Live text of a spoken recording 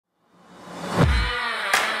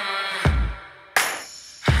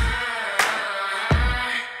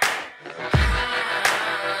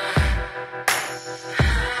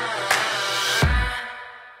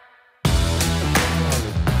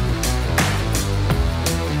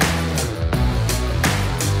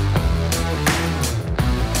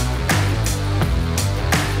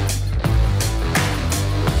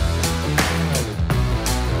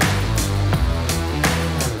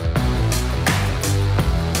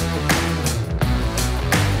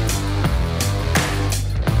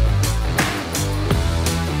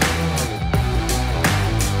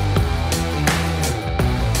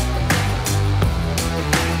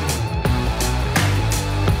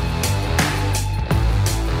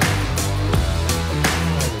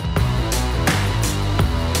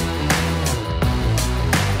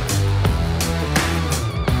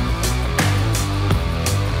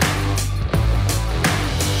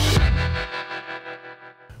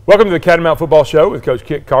Welcome to the Catamount Football Show with Coach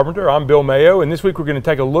Kit Carpenter. I'm Bill Mayo, and this week we're going to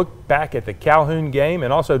take a look back at the Calhoun game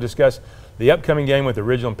and also discuss the upcoming game with the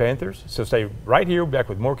Ridgeland Panthers. So stay right here, back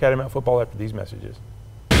with more Catamount football after these messages.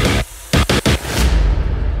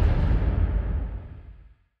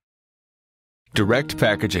 Direct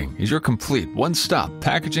Packaging is your complete one-stop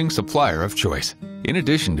packaging supplier of choice. In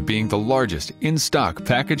addition to being the largest in-stock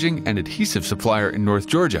packaging and adhesive supplier in North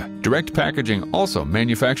Georgia, Direct Packaging also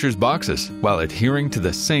manufactures boxes while adhering to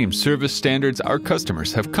the same service standards our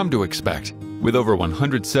customers have come to expect. With over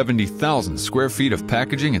 170,000 square feet of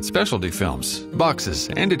packaging and specialty films, boxes,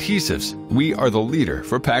 and adhesives, we are the leader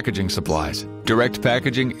for packaging supplies. Direct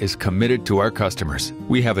Packaging is committed to our customers.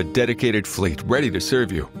 We have a dedicated fleet ready to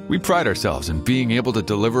serve you. We pride ourselves in being able to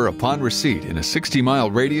deliver upon receipt in a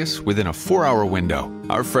 60-mile radius within a 4-hour window.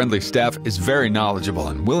 Our friendly staff is very knowledgeable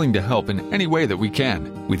and willing to help in any way that we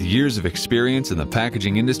can. With years of experience in the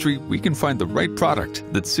packaging industry, we can find the right product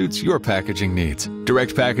that suits your packaging needs.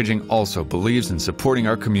 Direct Packaging also believes in supporting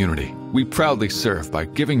our community. We proudly serve by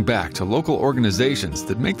giving back to local organizations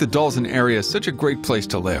that make the Dalton area such a great place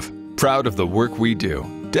to live. Proud of the work we do,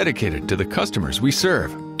 dedicated to the customers we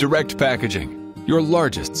serve. Direct Packaging, your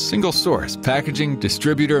largest single-source packaging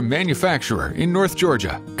distributor manufacturer in North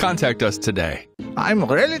Georgia. Contact us today. I'm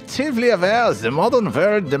relatively aware the modern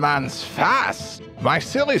world demands fast. My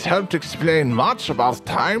series helped explain much about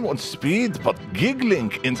time and speed, but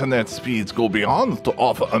gig-link internet speeds go beyond to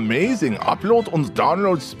offer amazing upload and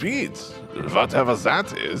download speeds, whatever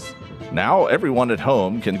that is. Now everyone at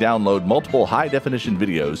home can download multiple high-definition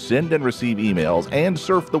videos, send and receive emails, and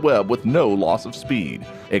surf the web with no loss of speed.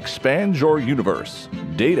 Expand your universe.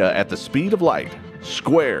 Data at the speed of light.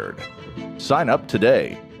 Squared. Sign up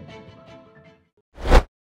today.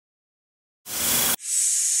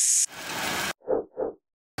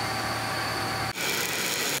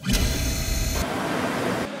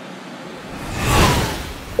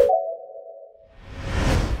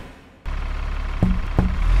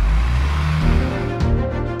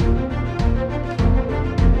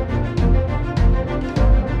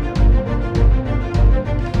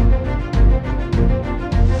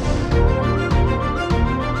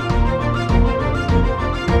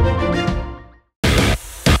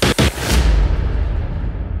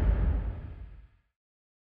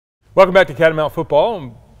 Welcome back to Catamount Football.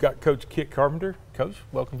 We've got Coach Kit Carpenter. Coach,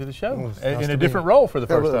 welcome to the show. Nice in a different role for the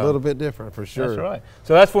first time. A little bit different, for sure. That's right.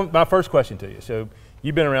 So that's my first question to you. So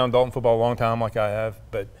you've been around Dalton football a long time like I have,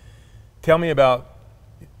 but tell me about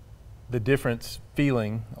the difference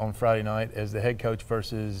feeling on Friday night as the head coach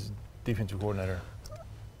versus defensive coordinator.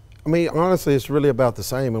 I mean, honestly, it's really about the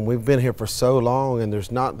same, and we've been here for so long, and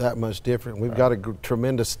there's not that much different. We've got a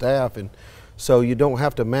tremendous staff, and so you don't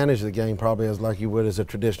have to manage the game probably as like you would as a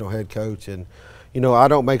traditional head coach. And, you know, I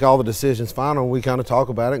don't make all the decisions final. We kind of talk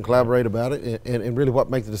about it and collaborate about it, and really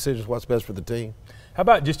what makes the decisions, what's best for the team. How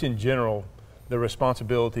about just in general, the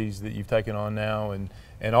responsibilities that you've taken on now and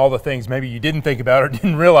all the things maybe you didn't think about or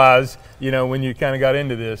didn't realize, you know, when you kind of got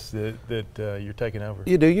into this that you're taking over?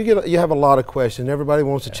 You do. You have a lot of questions. Everybody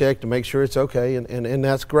wants to check to make sure it's okay, and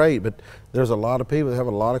that's great. But there's a lot of people that have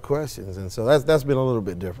a lot of questions, and so that's been a little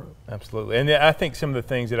bit different. Absolutely. And I think some of the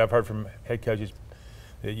things that I've heard from head coaches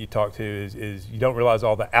that you talk to is you don't realize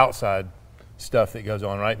all the outside stuff that goes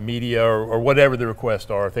on, right? Media or whatever the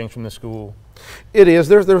requests are, things from the school. It is.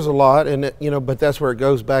 There's a lot, and you know, but that's where it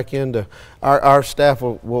goes back into our staff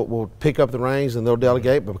will pick up the reins and they'll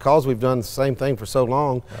delegate. But because we've done the same thing for so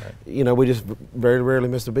long, you know, we just very rarely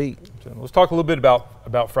miss a beat. So let's talk a little bit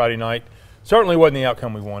about Friday night. Certainly wasn't the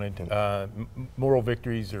outcome we wanted. Moral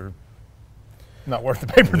victories are not worth the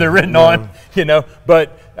paper they're written on, you know.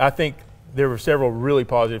 But I think there were several really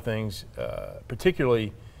positive things,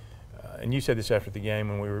 particularly. And you said this after the game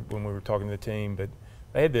when we were talking to the team, but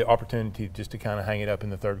they had the opportunity just to kind of hang it up in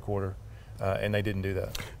the third quarter, and they didn't do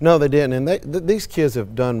that. No, they didn't. And these kids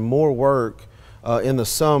have done more work in the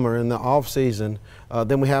summer, in the off season,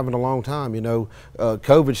 than we have in a long time. You know,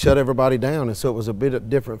 COVID shut everybody down, and so it was a bit of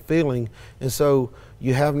different feeling. And so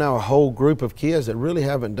you have now a whole group of kids that really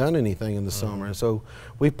haven't done anything in the summer. And so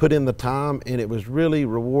we put in the time, and it was really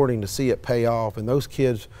rewarding to see it pay off. And those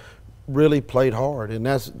kids really played hard, and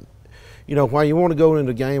that's. You know, while you want to go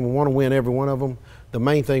into the game and want to win every one of them, the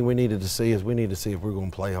main thing we needed to see is we need to see if we're going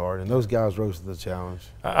to play hard, and those guys rose to the challenge.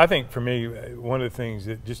 I think for me, one of the things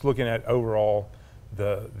that just looking at overall,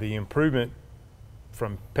 the improvement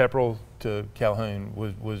from Pepperell to Calhoun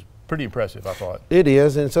was pretty impressive, I thought. It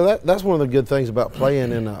is, and so that's one of the good things about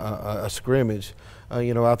playing in a scrimmage.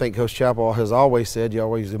 You know, I think Coach Chappell has always said you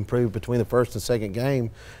always improve between the first and second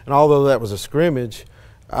game, and although that was a scrimmage,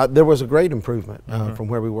 there was a great improvement from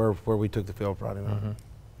where we were, where we took the field Friday night.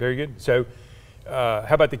 very good. So how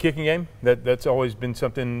about the kicking game? That's always been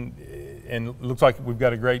something, and it looks like we've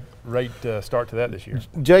got a great start to that this year.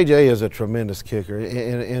 JJ is a tremendous kicker,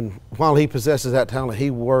 and while he possesses that talent, he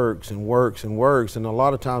works and works and works, and a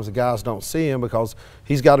lot of times the guys don't see him because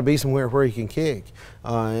he's got to be somewhere where he can kick.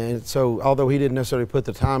 And so although he didn't necessarily put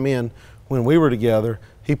the time in when we were together,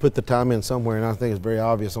 he put the time in somewhere, and I think it's very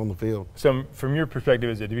obvious on the field. So from your perspective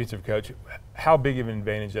as a defensive coach, how big of an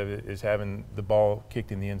advantage of it is having the ball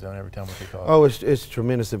kicked in the end zone every time we kick off? Oh, it's a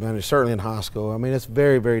tremendous advantage, certainly in high school. I mean, it's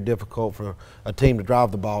very, very difficult for a team to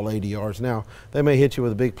drive the ball 80 yards. Now, they may hit you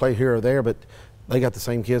with a big play here or there, but they got the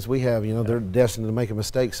same kids we have. You know, they're destined to make a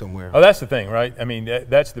mistake somewhere. Oh, that's the thing, right? I mean,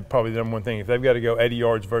 that's probably the number one thing. If they've got to go 80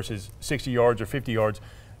 yards versus 60 yards or 50 yards,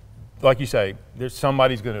 like you say, there's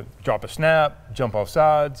somebody's going to drop a snap, jump off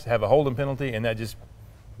sides, have a holding penalty, and that just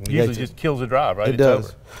usually just kills the drive, right? It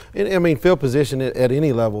does. I mean, field position at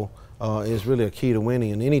any level is really a key to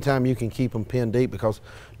winning. And anytime you can keep them pinned deep, because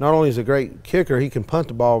not only is he a great kicker, he can punt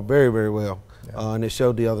the ball very, very well. Yeah. And it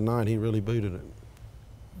showed the other night. He really booted it.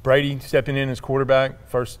 Brady stepping in as quarterback,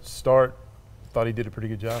 first start. Thought he did a pretty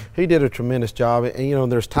good job. He did a tremendous job. And, you know,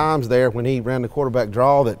 there's times there when he ran the quarterback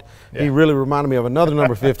draw that he really reminded me of another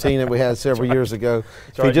number 15 that we had several years ago.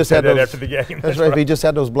 If he just had those, after the game. That's right. If he just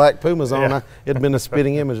had those black Pumas on, it'd been a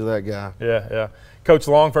spitting image of that guy. Yeah, yeah. Coach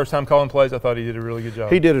Long, first time calling plays, I thought he did a really good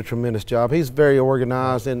job. He did a tremendous job. He's very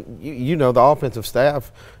organized, and you know the offensive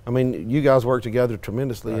staff, I mean, you guys work together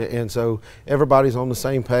tremendously, right. And so everybody's on the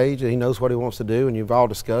same page, and he knows what he wants to do, and you've all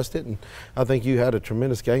discussed it, and I think you had a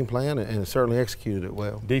tremendous game plan and certainly executed it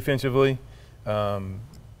well. Defensively,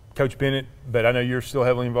 Coach Bennett, but I know you're still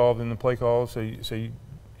heavily involved in the play calls,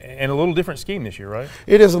 and a little different scheme this year, right?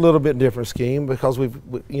 It is a little bit different scheme because we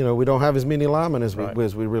don't have as many linemen as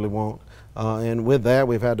we really want. And with that,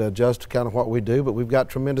 we've had to adjust kind of what we do, but we've got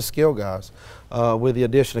tremendous skill guys. With the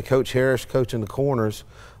addition of Coach Harris coaching the corners,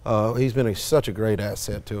 he's been such a great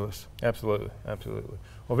asset to us. Absolutely, absolutely.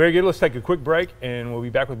 Well, very good. Let's take a quick break, and we'll be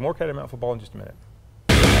back with more Catamount football in just a minute.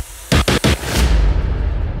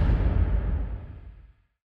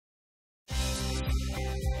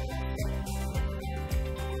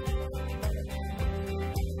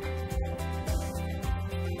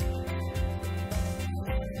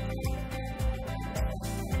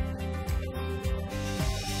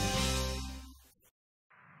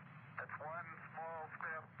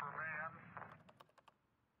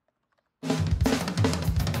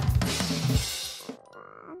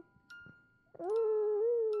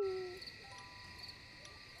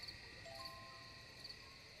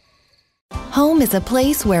 Home is a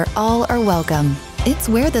place where all are welcome. It's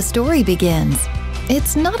where the story begins.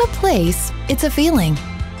 It's not a place, it's a feeling.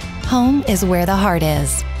 Home is where the heart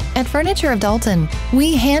is. At Furniture of Dalton,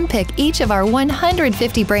 we handpick each of our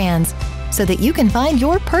 150 brands so that you can find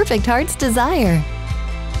your perfect heart's desire.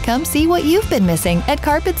 Come see what you've been missing at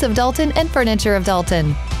Carpets of Dalton and Furniture of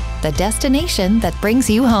Dalton, the destination that brings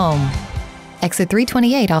you home. Exit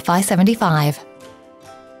 328 off I-75.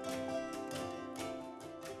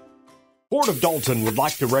 Board of Dalton would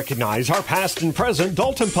like to recognize our past and present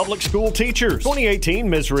Dalton Public School teachers. 2018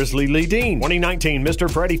 Ms. Risley Lee Dean, 2019 Mr.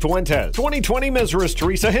 Freddie Fuentes, 2020 Ms. Riz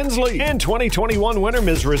Teresa Hensley, and 2021 winner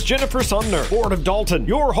Ms. Riz Jennifer Sumner. Board of Dalton,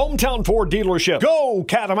 your hometown Ford dealership. Go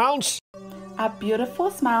Catamounts! At Beautiful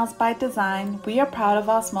Smiles by Design, we are proud of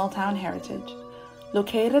our small town heritage.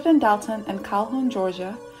 Located in Dalton and Calhoun,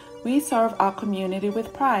 Georgia, we serve our community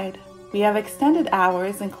with pride. We have extended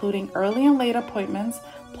hours, including early and late appointments.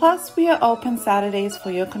 Plus, we are open Saturdays for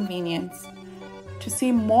your convenience. To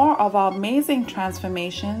see more of our amazing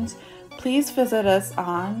transformations, please visit us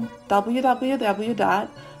on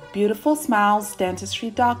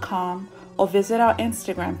www.beautifulsmilesdentistry.com or visit our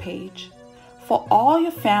Instagram page. For all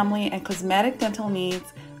your family and cosmetic dental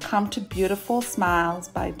needs, come to Beautiful Smiles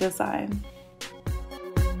by Design.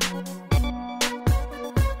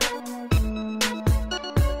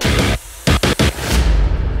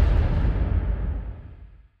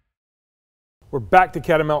 We're back to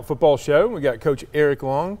Catamount Football Show. We got Coach Eric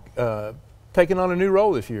Long taking on a new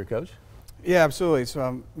role this year, Coach. Yeah, absolutely. So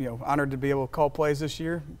I'm honored to be able to call plays this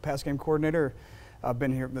year. Pass game coordinator. I've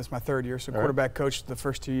been here. This is my third year. So quarterback coach the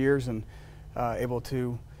first 2 years and able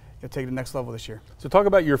to take it to the next level this year. So talk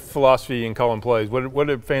about your philosophy in calling plays. What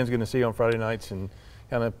are fans going to see on Friday nights, and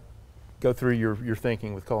kind of go through your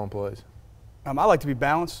thinking with calling plays? I like to be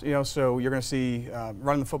balanced. So you're going to see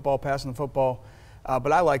running the football, passing the football.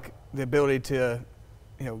 But I like the ability to,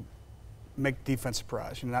 make defense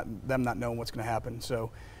surprise, them not knowing what's going to happen.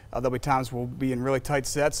 So there'll be times we'll be in really tight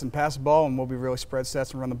sets and pass the ball, and we'll be really spread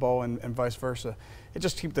sets and run the ball, and vice versa. It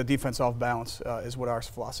just keeps the defense off balance is what our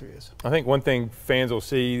philosophy is. I think one thing fans will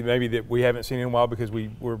see maybe that we haven't seen in a while because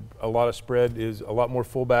we're a lot of spread is a lot more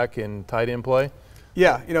fullback and tight end play.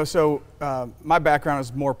 Yeah, you know, so my background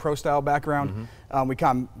is more pro-style background. We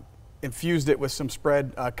kind of infused it with some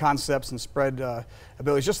spread concepts and spread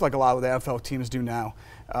abilities, just like a lot of the NFL teams do now.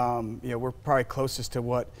 You know, we're probably closest to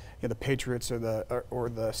what the Patriots or the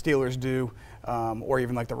Steelers do, or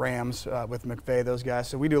even like the Rams with McVay, those guys.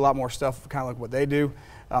 So we do a lot more stuff kind of like what they do.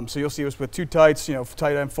 So you'll see us with 2 tights,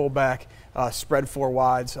 tight end, fullback, spread 4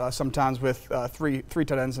 wides, sometimes with three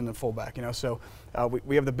tight ends and a fullback. So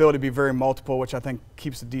we have the ability to be very multiple, which I think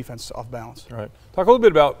keeps the defense off balance. All right. Talk a little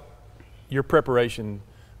bit about your preparation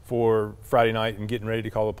for Friday night and getting ready to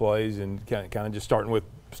call the plays, and kind of just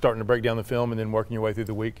starting to break down the film and then working your way through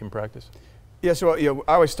the week in practice. Yeah, so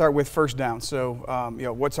I always start with first down. So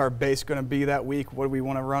what's our base going to be that week? What do we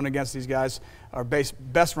want to run against these guys? Our best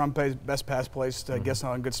run plays, best pass plays to get us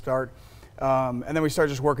on a good start. And then we start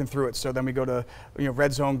just working through it. So then we go to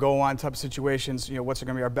red zone, goal line type of situations. What's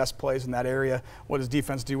going to be our best plays in that area? What does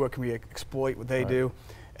defense do? What can we exploit? What they do?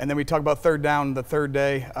 And then we talk about third down the third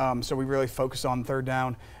day. So we really focus on third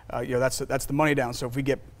down. That's the money down. So if we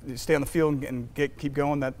stay on the field and keep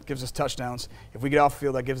going, that gives us touchdowns. If we get off the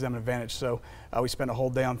field, that gives them an advantage. So we spend a whole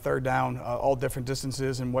day on third down, all different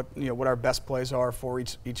distances, and what our best plays are for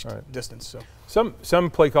each distance. So some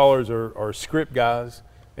play callers are script guys,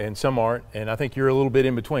 and some aren't, and I think you're a little bit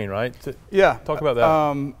in between, right? Yeah. Talk about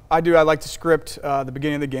that. I do. I like to script the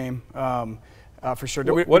beginning of the game. For sure.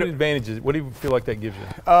 What advantages? What do you feel like that gives you?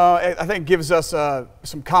 I think it gives us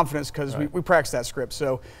some confidence because we practice that script.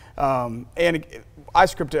 So, and I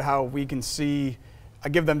script it how we can see. I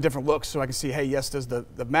give them different looks so I can see, hey, yes, does the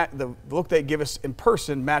look they give us in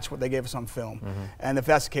person match what they gave us on film? And if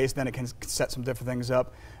that's the case, then it can set some different things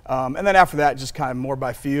up. And then after that, just kind of more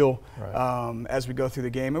by feel as we go through the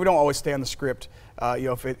game. And we don't always stay on the script.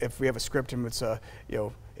 If we have a script and it's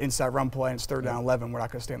inside run play and it's third down 11, we're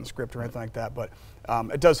not going to stay on the script or anything like that. But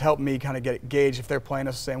it does help me kind of gauge if they're playing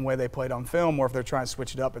us the same way they played on film or if they're trying to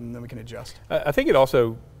switch it up, and then we can adjust. I think it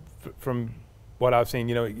also, from what I've seen,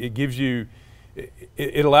 it gives you,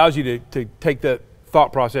 it allows you to take that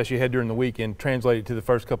thought process you had during the week and translate it to the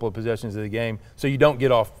first couple of possessions of the game, so you don't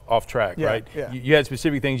get off track, right? Yeah. You had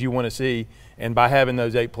specific things you want to see, and by having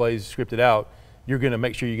those 8 plays scripted out, you're going to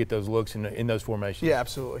make sure you get those looks in those formations. Yeah,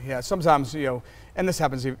 absolutely. Yeah, sometimes and this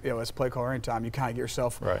happens as a play caller anytime, you kind of get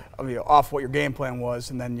yourself off what your game plan was,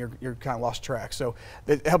 and then you're kind of lost track. So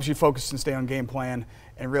it helps you focus and stay on game plan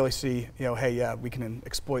and really see hey, yeah, we can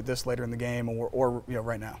exploit this later in the game or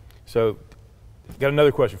right now. So, got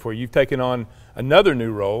another question for you. You've taken on another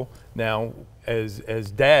new role now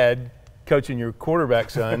as dad, coaching your quarterback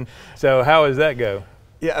son. So how does that go?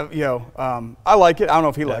 Yeah, I like it. I don't know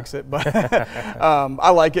if he likes it, but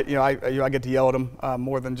I like it. I get to yell at him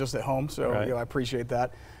more than just at home, so I appreciate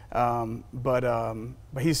that. But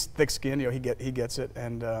he's thick-skinned. He gets it,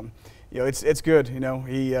 and it's good.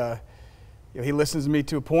 He listens to me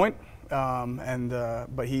to a point,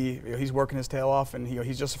 but he's working his tail off, and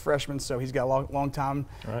he's just a freshman, so he's got a long time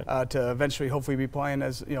to eventually hopefully be playing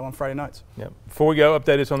on Friday nights. Yeah. Before we go,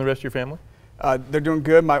 update us on the rest of your family. They're doing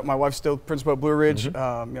good. My wife's still principal at Blue Ridge,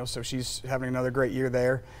 so she's having another great year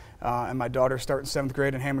there. And my daughter's starting 7th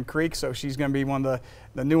grade in Hammond Creek, so she's going to be one of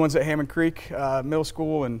the new ones at Hammond Creek Middle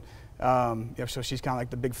School, and so she's kind of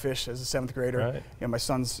like the big fish as a 7th grader. My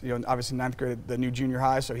son's obviously 9th grade at the new junior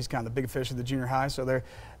high, so he's kind of the big fish at the junior high. So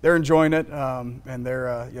they're enjoying it, and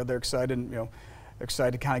they're excited.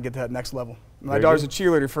 Excited to kind of get to that next level. My daughter's a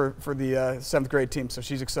cheerleader for the 7th grade team, so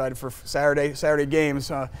she's excited for Saturday games,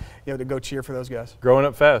 to go cheer for those guys. Growing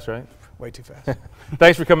up fast, right? Way too fast.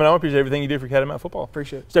 Thanks for coming on. Appreciate everything you do for Catamount football.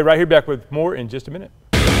 Appreciate it. Stay right here, back with more in just a minute.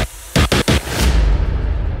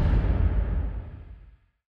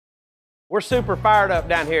 We're super fired up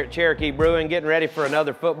down here at Cherokee Brewing, getting ready for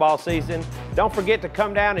another football season. Don't forget to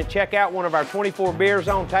come down and check out one of our 24 beers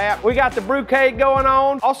on tap. We got the brewcade going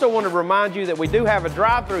on. Also want to remind you that we do have a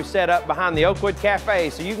drive-thru set up behind the Oakwood Cafe,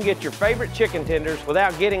 so you can get your favorite chicken tenders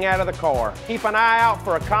without getting out of the car. Keep an eye out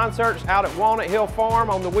for concerts out at Walnut Hill Farm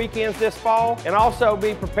on the weekends this fall, and also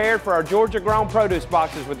be prepared for our Georgia-grown produce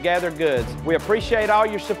boxes with gathered goods. We appreciate all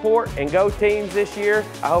your support, and go teams this year.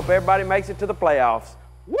 I hope everybody makes it to the playoffs.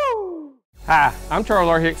 Woo! Hi, I'm Charles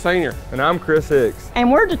R. Hicks Sr. And I'm Chris Hicks.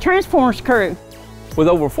 And we're the Transformers crew. With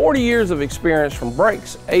over 40 years of experience from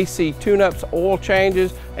brakes, AC tune-ups, oil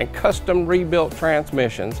changes, and custom rebuilt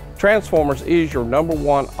transmissions, Transformers is your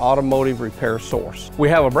 #1 automotive repair source. We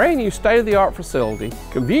have a brand new state-of-the-art facility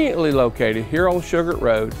conveniently located here on Sugar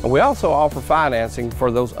Road, and we also offer financing for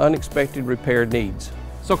those unexpected repair needs.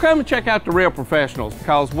 So come and check out the real professionals,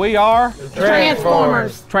 because we are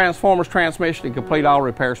Transformers. Transformers Transmission and Complete Auto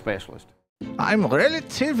Repair Specialist. I'm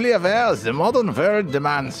relatively aware the modern world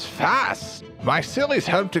demands fast. My series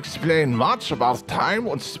helped explain much about time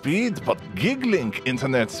and speed, but gig-link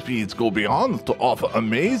internet speeds go beyond to offer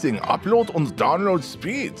amazing upload and download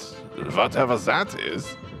speeds, whatever that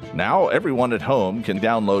is. Now everyone at home can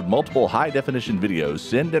download multiple high-definition videos,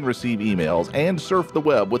 send and receive emails, and surf the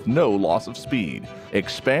web with no loss of speed.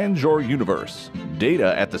 Expand your universe.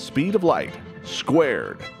 Data at the speed of light.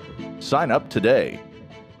 Squared. Sign up today.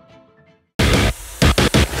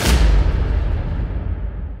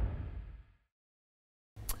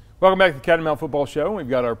 Welcome back to the Catamount Football Show. We've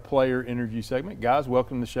got our player interview segment. Guys,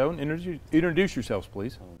 welcome to the show. And introduce yourselves,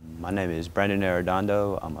 please. My name is Brandon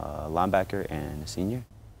Arredondo. I'm a linebacker and a senior.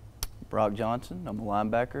 Brock Johnson. I'm a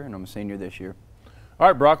linebacker, and I'm a senior this year. All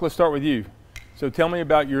right, Brock, let's start with you. So tell me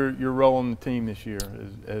about your role on the team this year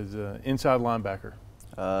as inside linebacker.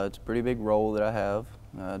 It's a pretty big role that I have.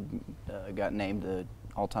 Got named the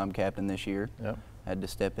all-time captain this year. Yep. Had to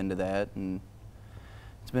step into that, and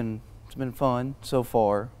it's been fun so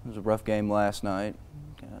far. It was a rough game last night.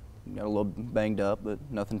 Got a little banged up, but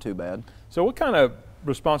nothing too bad. So what kind of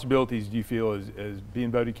responsibilities do you feel as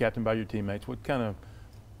being voted captain by your teammates? What kind of,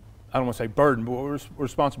 I don't want to say burden, but what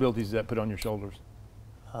responsibilities does that put on your shoulders?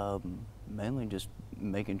 Mainly just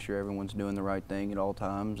making sure everyone's doing the right thing at all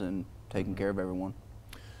times and taking care of everyone.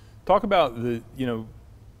 Talk about the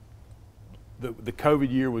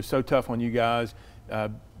COVID year was so tough on you guys.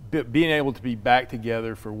 Being able to be back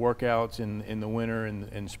together for workouts in the winter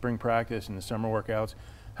and spring practice and the summer workouts,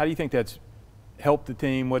 how do you think that's helped the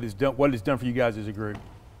team? What it's done for you guys as a group?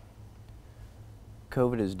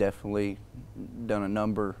 COVID has definitely done a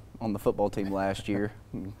number on the football team last year,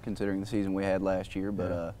 considering the season we had last year.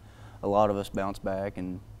 But a lot of us bounced back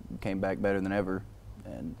and came back better than ever,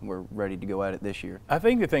 and we're ready to go at it this year. I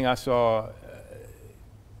think the thing I saw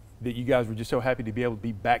that you guys were just so happy to be able to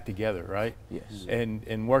be back together, right? Yes.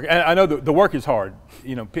 And work. And I know the work is hard,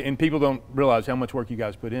 you know, and people don't realize how much work you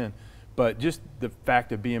guys put in. But just the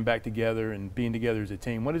fact of being back together and being together as a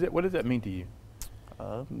team, what does that mean to you?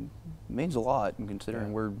 It means a lot, and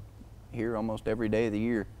considering we're here almost every day of the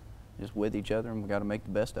year, just with each other, and we got to make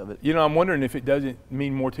the best of it. You know, I'm wondering if it doesn't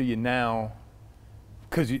mean more to you now,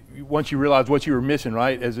 because once you realize what you were missing,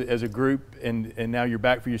 right, as a group, and now you're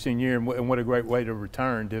back for your senior year, and what a great way to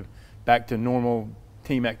return back to normal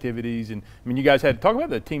team activities. And I mean, you guys had to talk about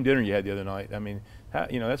the team dinner you had the other night. I mean,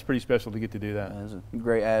 that's pretty special to get to do that. It was a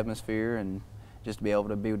great atmosphere, and just to be able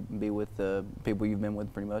to be with the people you've been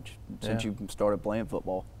with pretty much since you started playing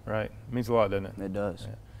football. Right, it means a lot, doesn't it? It does.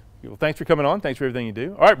 Yeah. Well, thanks for coming on. Thanks for everything you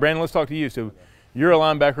do. All right, Brandon, let's talk to you. So you're a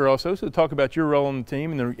linebacker also, so talk about your role on the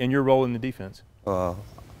team and your role in the defense. My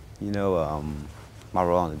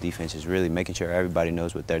role on the defense is really making sure everybody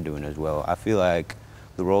knows what they're doing as well. I feel like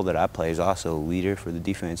the role that I play is also a leader for the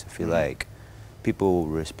defense. I feel like people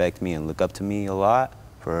respect me and look up to me a lot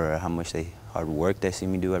for how much hard work they see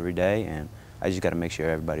me do every day, and I just got to make sure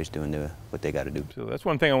everybody's doing what they got to do. So that's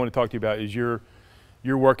one thing I want to talk to you about is your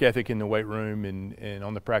work ethic in the weight room and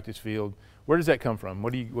on the practice field. Where does that come from?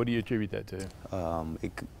 What do you attribute that to?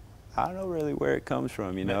 I don't know really where it comes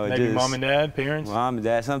from, you know. Maybe mom and dad, parents? Mom and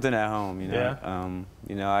dad, something at home, you know.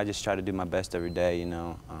 Yeah. I just try to do my best every day, you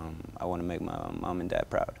know. I want to make my mom and dad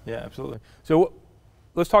proud. Yeah, absolutely. So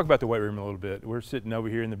let's talk about the weight room a little bit. We're sitting over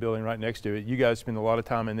here in the building right next to it. You guys spend a lot of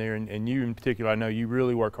time in there, and you in particular, I know you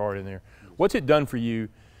really work hard in there. What's it done for you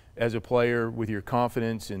as a player with your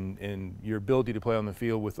confidence and your ability to play on the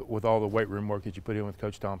field with all the weight room work that you put in with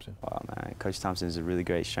Coach Thompson? Wow, man, Coach Thompson is a really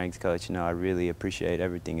great strength coach. You know, I really appreciate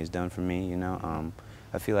everything he's done for me, you know.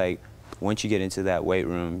 I feel like once you get into that weight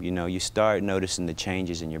room, you know, you start noticing the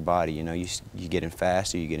changes in your body. You know, you're getting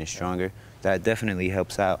faster, you're getting stronger. That definitely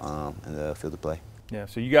helps out in the field of play. Yeah,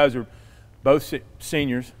 so you guys are both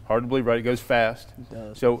seniors, hard to believe, right? It goes fast.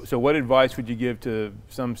 It does. So what advice would you give to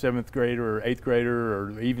some 7th grader or 8th grader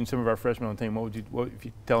or even some of our freshmen on the team? What if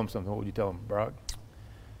you tell them something, what would you tell them, Brock?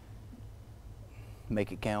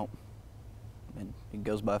 Make it count. And it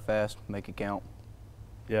goes by fast, make it count.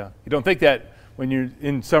 Yeah, you don't think that when you're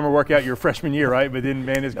in summer workout your freshman year, right? But then,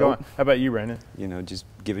 man, it's gone. How about you, Brandon? You know, just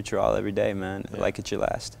give it your all every day, man, like it's your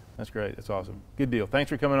last. That's great. That's awesome. Good deal. Thanks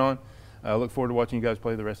for coming on. I look forward to watching you guys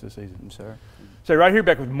play the rest of the season. Yes, sir. So right here,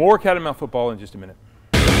 back with more Catamount football in just a minute.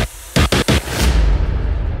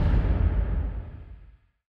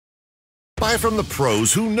 Buy from the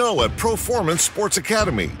pros who know at Performance Sports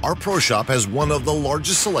Academy. Our pro shop has one of the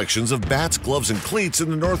largest selections of bats, gloves, and cleats in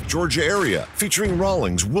the North Georgia area, featuring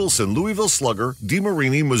Rawlings, Wilson, Louisville Slugger,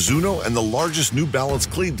 DeMarini, Mizuno, and the largest New Balance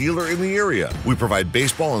cleat dealer in the area. We provide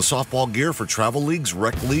baseball and softball gear for travel leagues,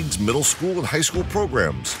 rec leagues, middle school, and high school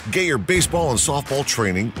programs. Get your baseball and softball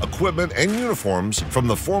training, equipment, and uniforms from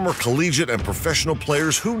the former collegiate and professional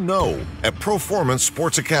players who know at Performance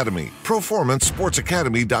Sports Academy.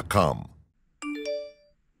 PerformanceSportsAcademy.com.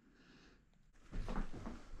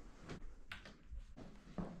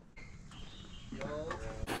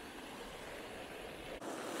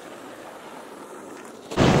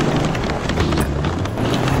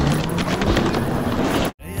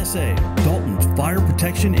 Dalton's fire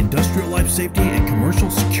protection, industrial life safety, and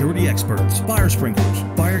commercial security experts. Fire sprinklers,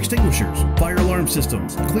 fire extinguishers, fire alarm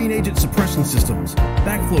systems, clean agent suppression systems,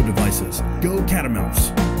 backflow devices. Go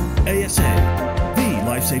Catamounts. ASA, the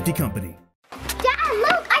life safety company. Dad,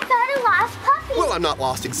 look, I found a lost puppy. Well, I'm not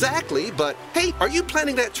lost exactly, but hey, are you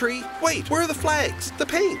planting that tree? Wait, where are the flags? The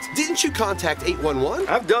paint? Didn't you contact 811?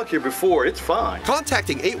 I've dug here before, it's fine.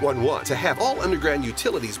 Contacting 811 to have all underground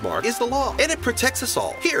utilities marked is the law, and it protects us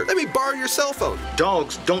all. Here, let me borrow your cell phone.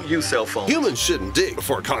 Dogs don't use cell phones. Humans shouldn't dig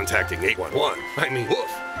before contacting 811. I mean, woof.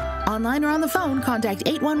 Online or on the phone, contact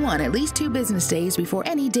 811 at least 2 business days before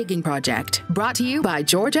any digging project. Brought to you by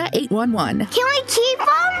Georgia 811. Can we keep them?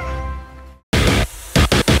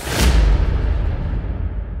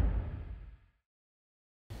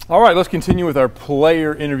 All right, let's continue with our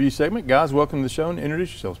player interview segment. Guys, welcome to the show and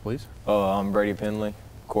introduce yourselves, please. I'm Brady Penley,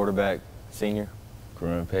 quarterback, senior.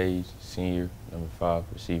 Kareem Page, senior, number 5,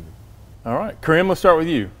 receiver. All right, Kareem, let's start with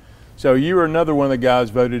you. So you were another one of the guys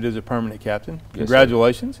voted as a permanent captain.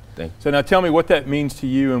 Congratulations. Yes, thank you. So now tell me what that means to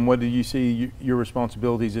you and what do you see your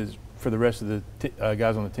responsibilities as for the rest of the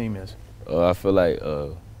guys on the team is? I feel like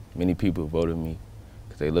many people voted me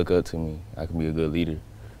because they look up to me. I can be a good leader.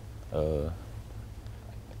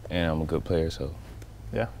 And I'm a good player, so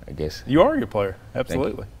yeah, I guess. You are a good player,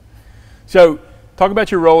 absolutely. So talk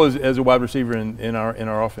about your role as a wide receiver in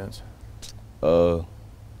our offense. Being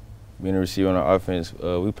a receiver on our offense,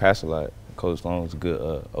 we pass a lot. Coach Long is a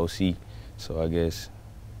good OC, so I guess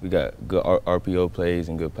we got good RPO plays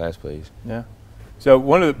and good pass plays. Yeah. So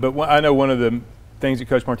I know one of the things that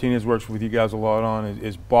Coach Martinez works with you guys a lot on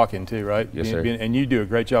is blocking too, right? Yes, sir. And you do a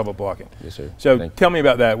great job of blocking. Yes, sir. So tell me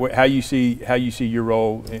about that. How you see your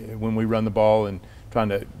role when we run the ball and trying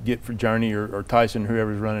to get for Journey or Tyson,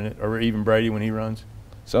 whoever's running it, or even Brady when he runs.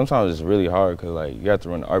 Sometimes it's really hard because like you have to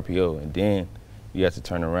run the RPO and then you have to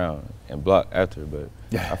turn around and block after. But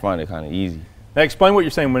I find it kind of easy. Now explain what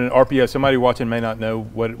you're saying when an RPO. Somebody watching may not know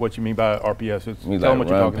what you mean by RPO. So tell them what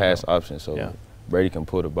you're talking pass about. option, so Brady can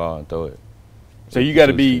pull the ball and throw it. So you got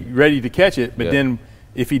to be ready to catch it, but then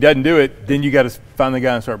if he doesn't do it, then you got to find the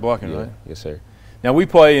guy and start blocking, right? Yes, sir. Now we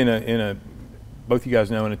play in a both you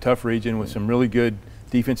guys know, in a tough region with some really good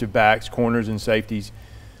defensive backs, corners, and safeties.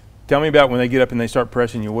 Tell me about when they get up and they start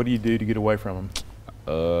pressing you. What do you do to get away from them?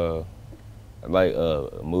 I like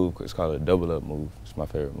a move. It's called a double up move. It's my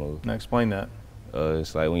favorite move. Now explain that.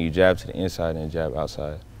 It's like when you jab to the inside and jab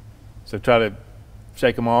outside. So try to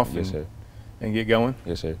shake them off. Yes, sir. And get going.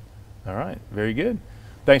 Yes, sir. All right, very good.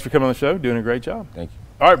 Thanks for coming on the show, doing a great job. Thank you.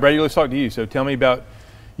 All right, Brady, let's talk to you. So tell me about,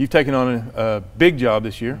 you've taken on a big job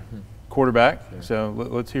this year, quarterback. Sure. So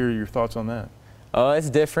let's hear your thoughts on that. It's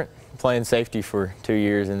different. Playing safety for 2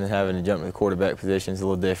 years and then having to jump to the quarterback position is a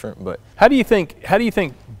little different. But how do you think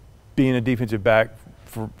being a defensive back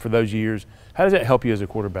for those years, how does that help you as a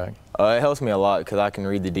quarterback? It helps me a lot because I can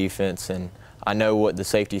read the defense and I know what the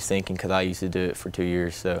safety's thinking because I used to do it for 2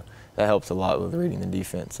 years. So that helps a lot with reading the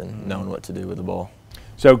defense and knowing what to do with the ball.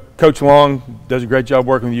 So Coach Long does a great job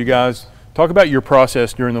working with you guys. Talk about your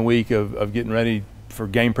process during the week of getting ready for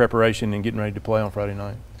game preparation and getting ready to play on Friday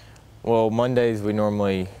night. Well, Mondays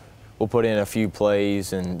we'll put in a few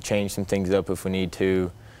plays and change some things up if we need to.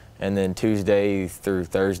 And then Tuesday through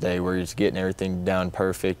Thursday, we're just getting everything down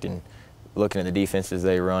perfect and looking at the defenses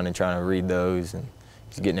they run and trying to read those and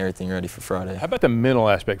just getting everything ready for Friday. How about the mental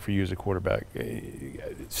aspect for you as a quarterback?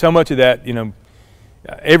 So much of that,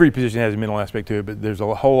 every position has a mental aspect to it, but there's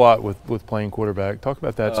a whole lot with playing quarterback. Talk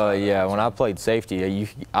about that. Yeah, when I played safety,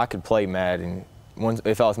 I could play mad, and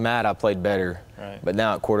if I was mad, I played better. Right. But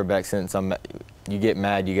now at quarterback, since you get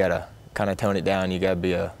mad, you got to kind of tone it down. You got to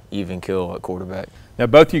be a even kill at quarterback. Now,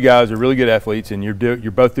 both you guys are really good athletes, and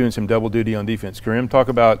you're both doing some double duty on defense. Kareem, talk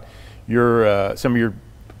about some of your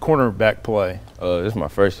cornerback play. This is my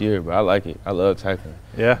first year, but I like it. I love tackling.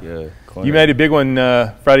 Yeah? Yeah. You made a big one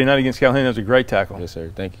Friday night against Calhoun. That was a great tackle. Yes,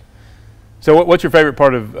 sir. Thank you. So what's your favorite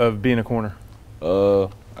part of being a corner?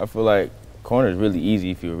 I feel like corner is really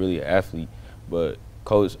easy if you're really an athlete, but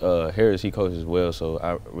Coach Harris, he coaches well, so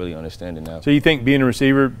I really understand it now. So you think being a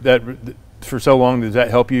receiver for so long, does that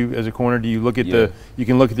help you as a corner? Do you look at you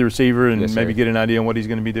can look at the receiver and maybe get an idea on what he's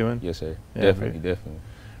going to be doing? Yes, sir. Yeah, definitely.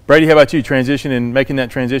 Brady, how about you? Transition and making that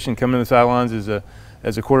transition, coming to the sidelines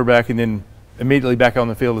as a quarterback, and then immediately back on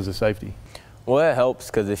the field as a safety. Well, it helps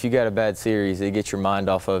because if you got a bad series, it gets your mind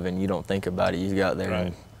off of it and you don't think about it. You go out there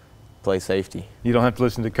and play safety. You don't have to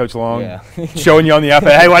listen to Coach Long showing you on the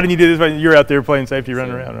iPad, hey, why didn't you do this? You're out there playing safety,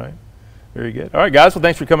 running around, right? Very good. All right, guys, well,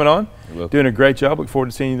 thanks for coming on. Doing a great job. Look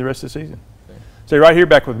forward to seeing you the rest of the season. Stay right here,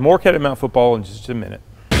 back with more Catamount football in just a minute.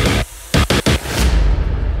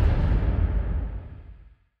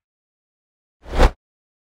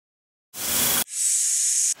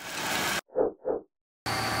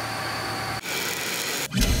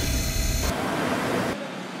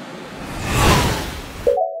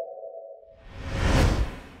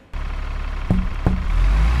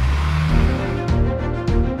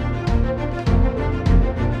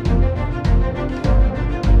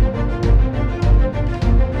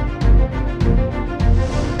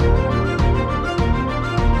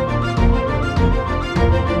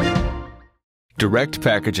 Direct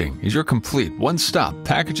Packaging is your complete one-stop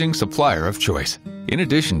packaging supplier of choice. In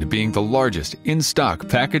addition to being the largest in-stock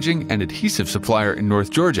packaging and adhesive supplier in North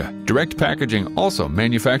Georgia, Direct Packaging also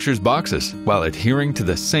manufactures boxes while adhering to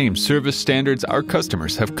the same service standards our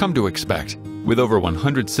customers have come to expect. With over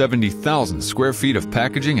 170,000 square feet of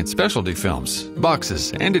packaging and specialty films,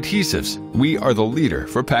 boxes, and adhesives, we are the leader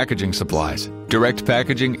for packaging supplies. Direct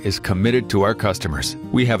Packaging is committed to our customers.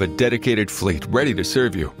 We have a dedicated fleet ready to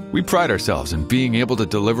serve you. We pride ourselves in being able to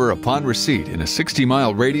deliver upon receipt in a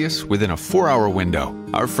 60-mile radius within a 4-hour window.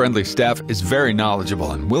 Our friendly staff is very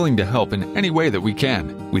knowledgeable and willing to help in any way that we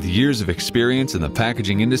can. With years of experience in the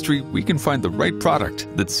packaging industry, we can find the right product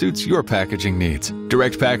that suits your packaging needs.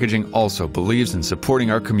 Direct Packaging also believes in supporting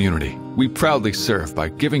our community. We proudly serve by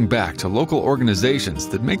giving back to local organizations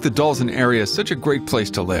that make the Dalton area such a great place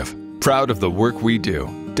to live. Proud of the work we do,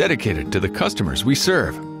 dedicated to the customers we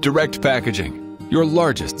serve. Direct Packaging, your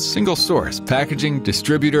largest single-source packaging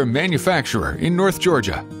distributor manufacturer in North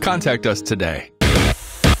Georgia. Contact us today.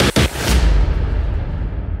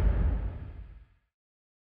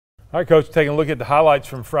 All right, Coach, taking a look at the highlights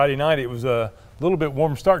from Friday night. It was a little bit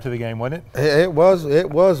warm start to the game, wasn't it? It was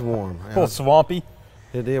warm. A little swampy.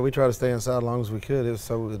 It did. We tried to stay inside as long as we could. It was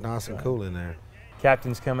so nice and cool in there.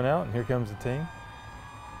 Captain's coming out, and here comes the team.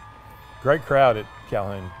 Great crowd at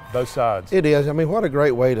Calhoun, both sides. It is. I mean, what a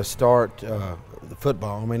great way to start the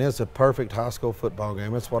football. I mean, it's a perfect high school football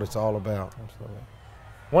game. That's what it's all about. Absolutely.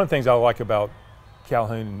 One of the things I like about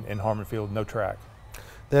Calhoun and Harmon Field, no track.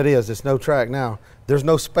 That is. It's no track now. There's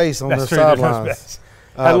no space on the sidelines.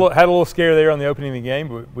 Had a little scare there on the opening of the game,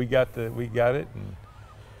 but we got it, and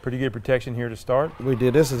pretty good protection here to start. We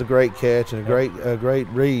did. This is a great catch and a great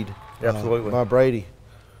read. Absolutely. By Brady.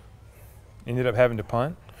 Ended up having to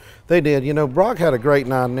punt. They did. You know, Brock had a great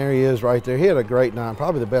night, and there he is right there. He had a great night,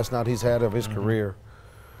 probably the best night he's had of his career.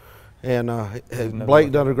 And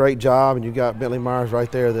Blake done a great job, and you got Bentley Myers right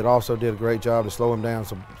there that also did a great job to slow him down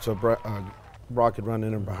so Brock could run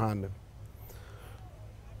in and behind him.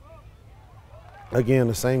 Again,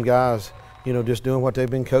 the same guys, you know, just doing what they've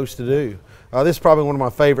been coached to do. This is probably one of my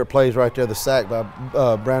favorite plays right there, the sack by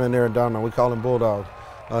Brandon Arredondo. We call him Bulldog.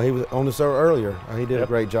 He was on the serve earlier. He did a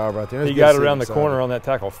great job right there. He got around the corner on that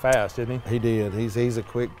tackle fast, didn't he? He did. He's a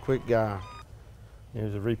quick guy.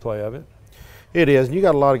 Here's a replay of it. It is. And you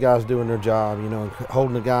got a lot of guys doing their job, you know,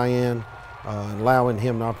 holding the guy in and allowing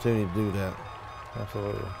him the opportunity to do that.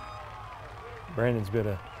 Absolutely. Brandon's been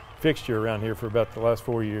a fixture around here for about the last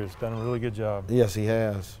 4 years. Done a really good job. Yes, he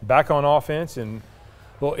has. Back on offense and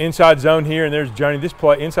a little inside zone here, and there's Johnny. This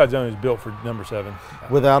play, inside zone, is built for number 7.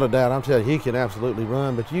 Without a doubt. I'm telling you, he can absolutely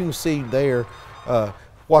run, but you can see there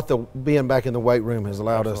what being back in the weight room has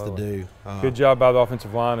allowed us to do. Good job by the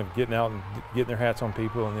offensive line of getting out and getting their hats on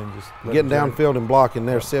people, and then just getting downfield and blocking.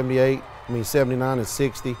 They're 79 and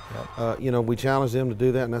 60. You know, we challenged them to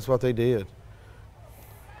do that, and that's what they did.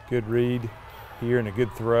 Good read here and a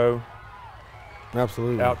good throw.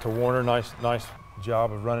 Absolutely. Out to Warner. Nice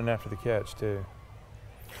job of running after the catch too.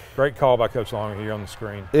 Great call by Coach Long here on the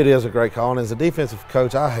screen. It is a great call, and as a defensive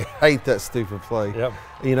coach, I hate that stupid play. Yep.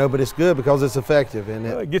 You know, but it's good because it's effective, and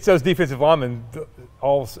it gets those defensive linemen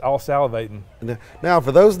all salivating. Now,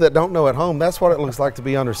 for those that don't know at home, that's what it looks like to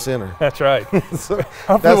be under center. That's right. So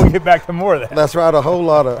hopefully we'll get back to more of that. That's right. A whole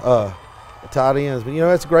lot of tight ends, but you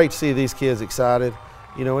know, it's great to see these kids excited.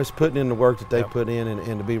 You know, it's putting in the work that they put in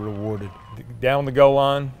and to be rewarded. Down the goal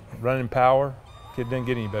line, running power. Kid didn't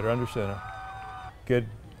get any better under center. Good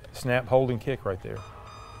snap, hold, and kick right there.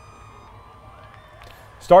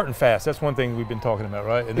 Starting fast, that's one thing we've been talking about,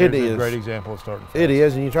 right? And it there's is a great example of starting fast. It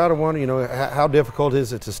is, and you try to wonder, you know, how difficult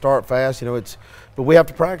is it to start fast? You know, but we have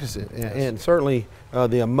to practice it, and certainly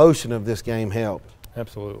the emotion of this game helps.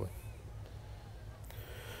 Absolutely.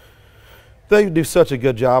 They do such a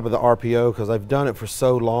good job of the RPO because they've done it for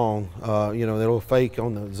so long. You know, they'll fake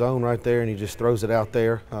on the zone right there, and he just throws it out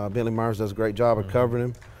there. Bentley Myers does a great job of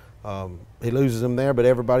covering him. He loses him there, but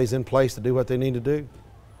everybody's in place to do what they need to do.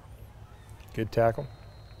 Good tackle.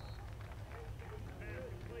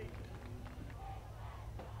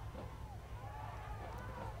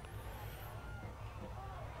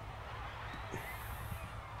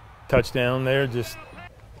 Touchdown there, just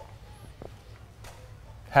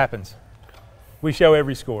happens. We show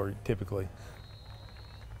every score typically,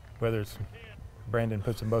 whether it's Brandon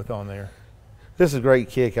puts them both on there. This is a great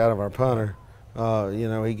kick out of our punter. You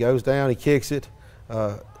know, he goes down, he kicks it,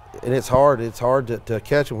 and it's hard. It's hard to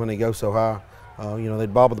catch him when he goes so high. You know,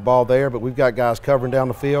 they'd bobble the ball there, but we've got guys covering down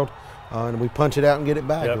the field, and we punch it out and get it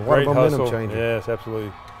back. Yep, and what a great momentum hustle. changer. Yes,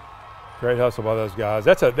 absolutely. Great hustle by those guys.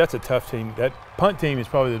 That's a tough team. That punt team is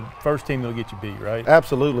probably the first team that'll get you beat, right?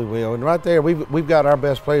 Absolutely will. And right there, we've got our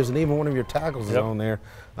best players, and even one of your tackles is on there,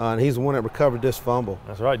 and he's the one that recovered this fumble.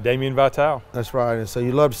 That's right, Damian Vitale. That's right, and so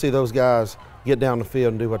you love to see those guys get down the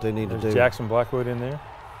field and do what they need to do. Jackson Blackwood in there.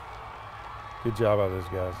 Good job by those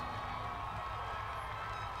guys.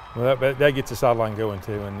 Well, that gets the sideline going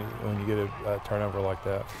too when you get a turnover like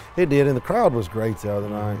that. It did, and the crowd was great the other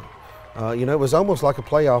night. You know, it was almost like a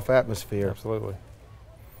playoff atmosphere. Absolutely.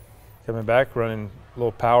 Coming back, running a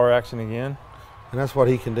little power action again. And that's what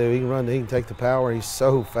he can do. He can run, he can take the power. He's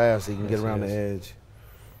so fast he can get around the edge.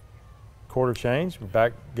 Quarter change, we're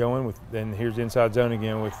back going with, then here's inside zone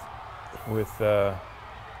again with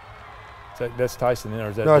that's Tyson, or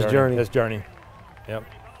is that no, it's Journey? That's Journey. Yep,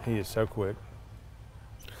 he is so quick.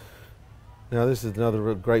 Now this is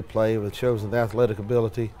another great play that shows the athletic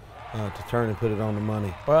ability to turn and put it on the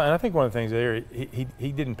money. Well, and I think one of the things there,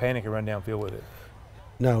 he didn't panic and run downfield with it.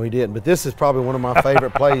 No, he didn't. But this is probably one of my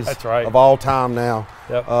favorite plays That's right. of all time now.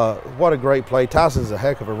 Yep. What a great play. Tyson's a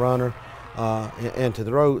heck of a runner. And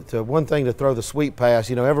one thing to throw the sweep pass,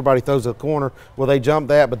 you know, everybody throws a corner. Well, they jump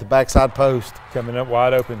that, but the backside post. Coming up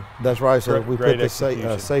wide open. That's right. So we put the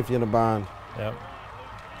execution. safety in a bind. Yep.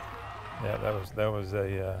 Yeah, that was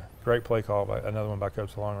a great play call, by another one by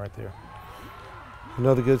Coach Long right there.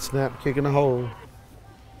 Another good snap, kick in the hole.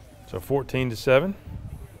 So 14-7.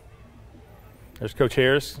 There's Coach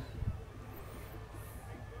Harris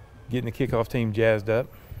getting the kickoff team jazzed up.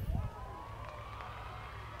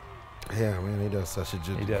 Yeah, man, he does such a good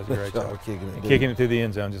job. He does a great job kicking it to the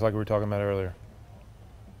end zone, just like we were talking about earlier.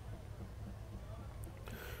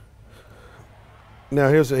 Now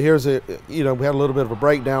here's a you know, we had a little bit of a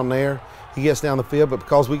breakdown there. He gets down the field, but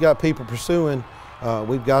because we got people pursuing,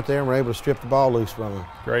 we've got there and we're able to strip the ball loose from him.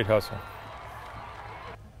 Great hustle.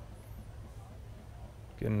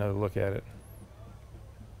 Get another look at it.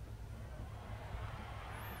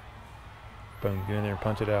 Boom, get in there and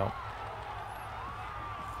punch it out.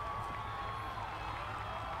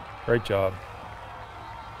 Great job.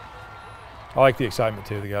 I like the excitement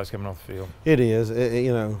too, the guys coming off the field. It is,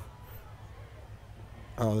 you know.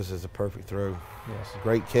 Oh, this is a perfect throw. Yes.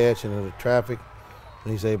 Great catch into the traffic,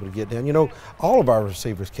 and he's able to get down. You know, all of our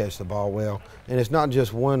receivers catch the ball well, and it's not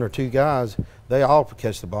just one or two guys. They all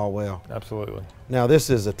catch the ball well. Absolutely. Now,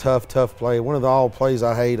 this is a tough play. One of the all plays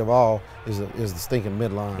I hate of all is the stinking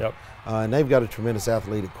midline. Yep. And they've got a tremendous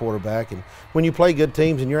athlete at quarterback, and when you play good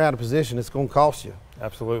teams and you're out of position, it's going to cost you.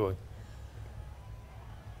 Absolutely.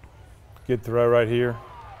 Good throw right here.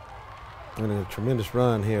 And a tremendous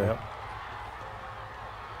run here. Yep.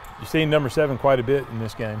 You've seen number 7 quite a bit in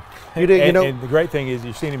this game. You do, you know, and the great thing is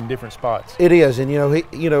you've seen him in different spots. It is, and you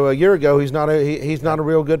know, a year ago he's not a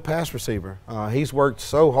real good pass receiver. He's worked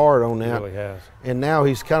so hard on that. He really has. And now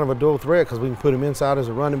he's kind of a dual threat because we can put him inside as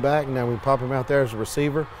a running back, and now we can pop him out there as a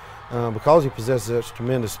receiver. Because he possesses such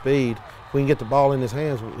tremendous speed, if we can get the ball in his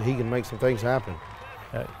hands, he can make some things happen.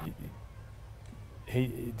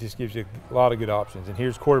 He just gives you a lot of good options. And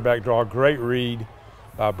here's quarterback draw, great read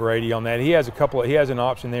by Brady on that. He has an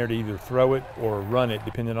option there to either throw it or run it,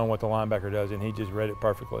 depending on what the linebacker does, and he just read it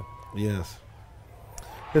perfectly. Yes.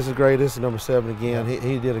 This is great. This is number 7 again. Yeah.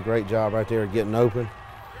 He did a great job right there getting open.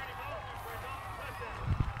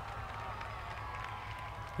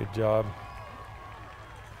 Good job.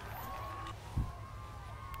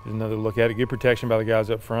 Here's another look at it. Good protection by the guys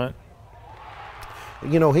up front.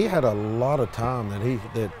 You know, he had a lot of time that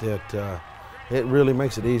it really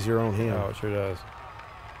makes it easier on him. Oh, it sure does.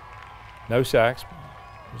 No sacks,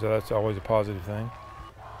 so that's always a positive thing.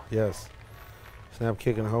 Yes. Snap,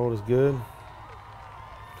 kick, and hold is good.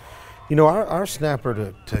 You know, our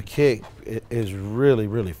snapper to kick is really,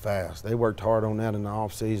 really fast. They worked hard on that in the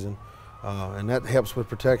off season, and that helps with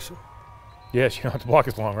protection. Yes, you don't have to block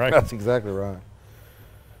as long, right? That's exactly right.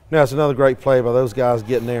 Now, it's another great play by those guys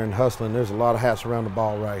getting there and hustling. There's a lot of hats around the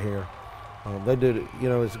ball right here. They did it, you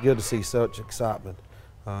know, it's good to see such excitement.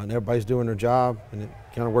 And everybody's doing their job, and it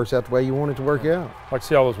kind of works out the way you want it to work out. I like to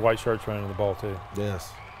see all those white shirts running the ball, too.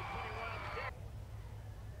 Yes.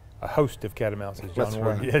 A host of Catamounts,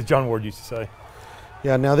 Right. as John Ward used to say.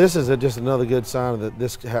 Yeah, now this is just another good sign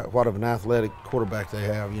that what of an athletic quarterback they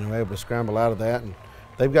have, you know, able to scramble out of that. And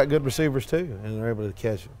they've got good receivers, too, and they're able to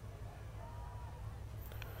catch it.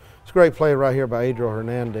 It's a great play right here by Adriel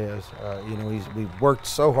Hernandez. You know, we've worked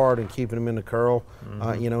so hard in keeping him in the curl,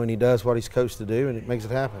 you know, and he does what he's coached to do, and it makes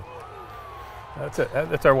it happen.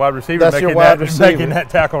 That's our wide receiver. That's your wide receiver. Making that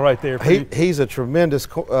tackle right there. He's a tremendous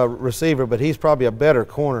receiver, but he's probably a better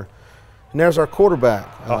corner. And there's our quarterback.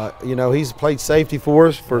 You know, he's played safety for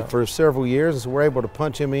us for several years, and so we're able to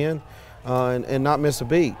punch him in and not miss a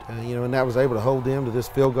beat. You know, and that was able to hold them to this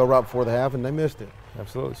field goal right before the half, and they missed it.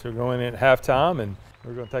 Absolutely. So we're going in at halftime, and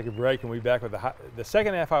we're going to take a break, and we'll be back with the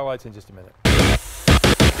second half highlights in just a minute.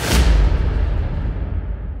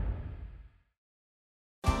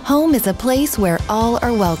 Home is a place where all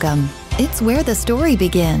are welcome. It's where the story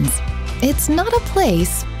begins. It's not a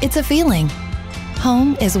place, it's a feeling.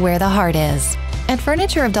 Home is where the heart is. At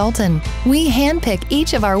Furniture of Dalton, we handpick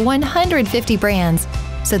each of our 150 brands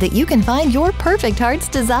so that you can find your perfect heart's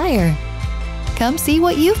desire. Come see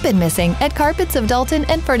what you've been missing at Carpets of Dalton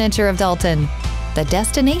and Furniture of Dalton, the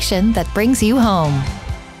destination that brings you home.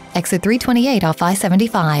 Exit 328 off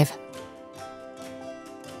I-75.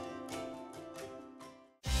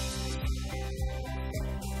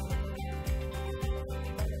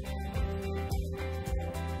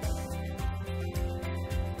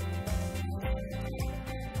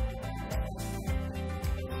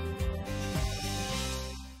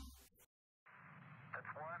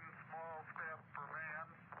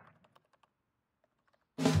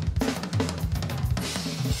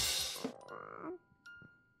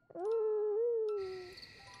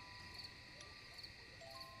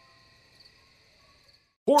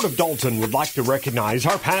 Board of Dalton would like to recognize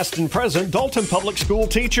our past and present Dalton Public School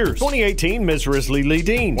teachers. 2018 Ms. Risley Lee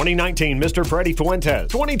Dean, 2019 Mr. Freddie Fuentes,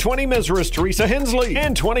 2020 Ms. Teresa Hensley,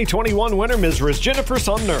 and 2021 winner Ms. Jennifer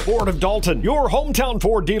Sumner. Board of Dalton, your hometown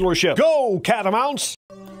Ford dealership. Go Catamounts!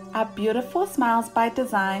 At Beautiful Smiles by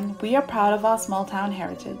Design, we are proud of our small town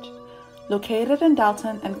heritage. Located in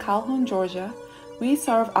Dalton and Calhoun, Georgia, we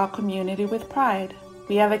serve our community with pride.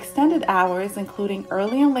 We have extended hours, including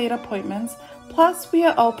early and late appointments, plus we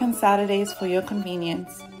are open Saturdays for your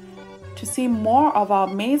convenience. To see more of our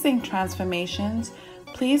amazing transformations,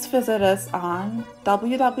 please visit us on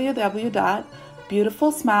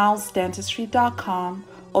www.beautifulsmilesdentistry.com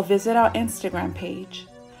or visit our Instagram page.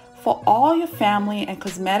 For all your family and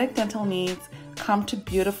cosmetic dental needs, come to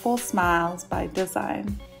Beautiful Smiles by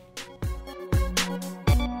Design.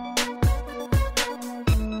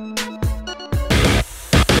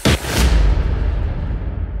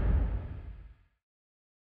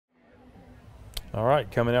 All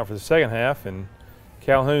right, coming out for the second half, and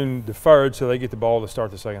Calhoun deferred so they get the ball to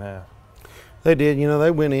start the second half. They did. You know,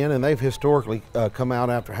 they went in and they've historically come out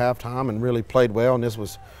after halftime and really played well, and this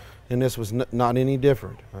was not any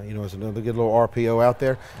different. You know, it's another good little RPO out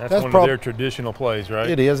there. That's one of their traditional plays, right?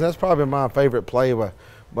 It is. That's probably my favorite play with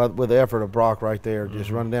the effort of Brock right there, just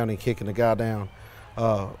running down and kicking the guy down.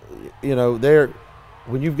 You know,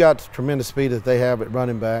 when you've got tremendous speed that they have at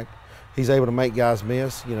running back, he's able to make guys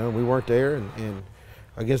miss. You know, we weren't there, and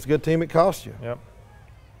against a good team, it cost you. Yep.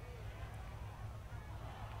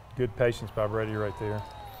 Good patience by Brady right there.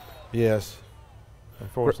 Yes.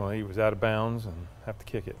 Unfortunately, he was out of bounds and have to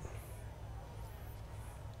kick it.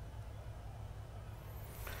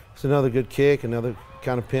 It's another good kick, another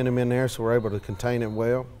kind of pin him in there, so we're able to contain him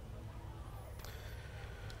well.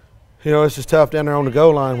 You know, it's just tough down there on the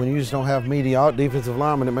goal line when you just don't have meaty defensive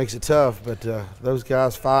linemen. It makes it tough, but those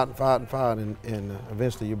guys fight and fight and fight, and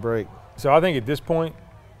eventually you break. So I think at this point,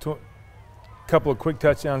 a couple of quick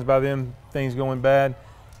touchdowns by them, things going bad,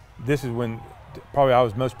 this is when probably I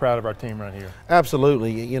was most proud of our team right here.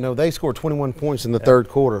 Absolutely. You know, they scored 21 points in the third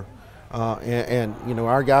quarter, and you know,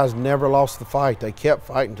 our guys never lost the fight. They kept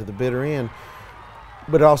fighting to the bitter end,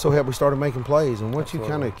 but it also helped we started making plays. And once you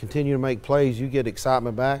kind of continue to make plays, you get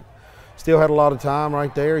excitement back. Still had a lot of time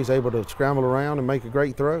right there. He's able to scramble around and make a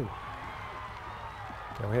great throw.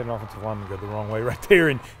 Yeah, we had an offensive lineman go the wrong way right there,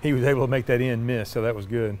 and he was able to make that end miss, so that was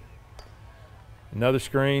good. Another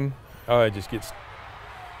screen. Oh, it just gets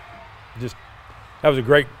that was a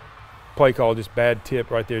great play call, just bad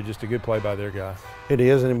tip right there, just a good play by their guy. It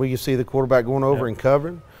is, and we can see the quarterback going over and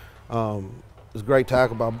covering. It was a great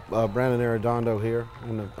tackle by Brandon Arredondo here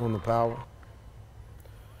on the power.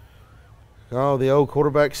 Oh, the old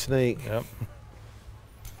quarterback sneak. Yep.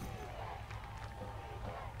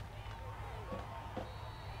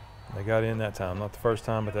 They got in that time. Not the first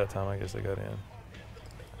time, but that time I guess they got in.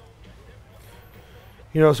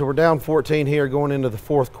 You know, so we're down 14 here going into the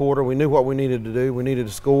fourth quarter. We knew what we needed to do. We needed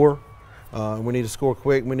to score. We needed to score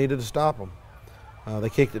quick. We needed to stop them. They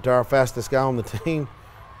kicked it to our fastest guy on the team.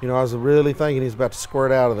 You know, I was really thinking he's about to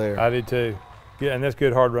squirt out of there. I did too. Yeah, and that's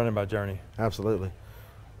good hard running by Journey. Absolutely.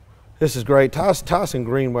 This is great. Tyson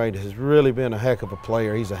Greenway has really been a heck of a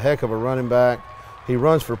player. He's a heck of a running back. He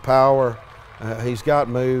runs for power. He's got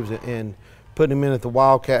moves, and putting him in at the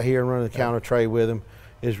Wildcat here and running the counter trade with him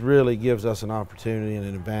really gives us an opportunity and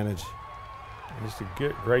an advantage. Just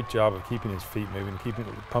a great job of keeping his feet moving,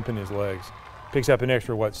 pumping his legs. Picks up an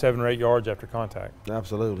extra, 7 or 8 yards after contact.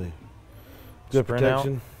 Absolutely. Good Sprint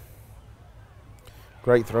protection. out.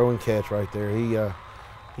 Great throw and catch right there. He,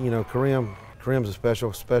 you know, Kareem's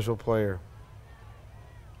a special player.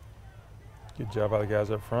 Good job by the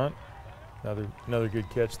guys up front. Another good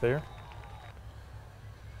catch there.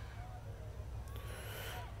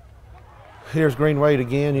 Here's Greenway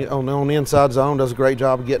again on the inside zone. Does a great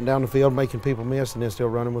job of getting down the field, making people miss, and then still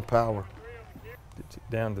running with power. Gets it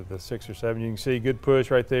down to the 6 or 7. You can see good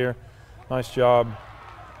push right there. Nice job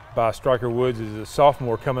by Striker Woods as a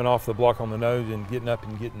sophomore coming off the block on the nose and getting up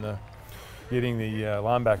and getting the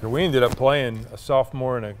linebacker. We ended up playing a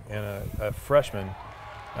sophomore and a freshman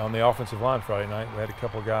on the offensive line Friday night. We had a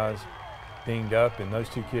couple of guys dinged up, and those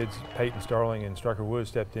two kids, Peyton Starling and Striker Woods,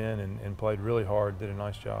 stepped in and played really hard, did a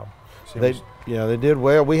nice job. They did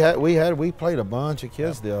well. We played a bunch of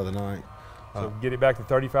kids the other night. So get it back to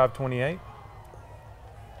 35-28.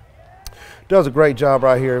 Does a great job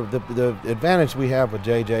right here. The advantage we have with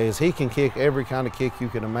JJ is he can kick every kind of kick you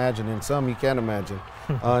can imagine and some you can't imagine.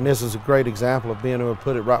 And this is a great example of being able to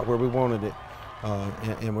put it right where we wanted it,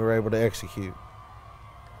 and we were able to execute.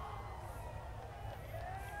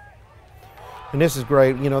 And this is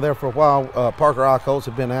great. You know, there for a while, Parker Ockholtz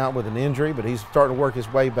had been out with an injury, but he's starting to work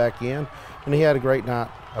his way back in. And he had a great night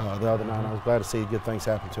the other night. I was glad to see good things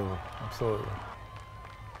happen to him. Absolutely.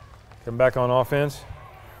 Come back on offense.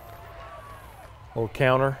 Little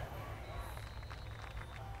counter.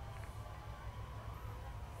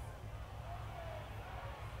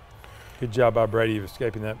 Good job by Brady of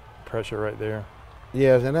escaping that pressure right there.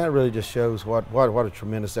 Yes, and that really just shows what a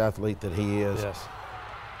tremendous athlete that he is. Yes.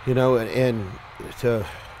 You know,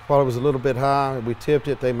 while it was a little bit high, we tipped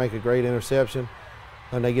it, they make a great interception,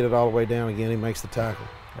 and they get it all the way down again. He makes the tackle.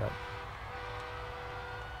 Yep.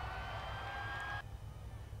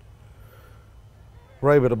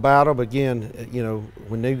 We're able to battle, but again, you know,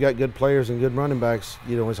 when they've got good players and good running backs,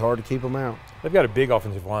 you know, it's hard to keep them out. They've got a big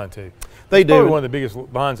offensive line too. They do. Probably one of the biggest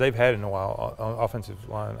lines they've had in a while, offensive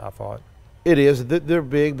line, I thought. It is. They're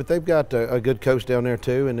big, but they've got a good coach down there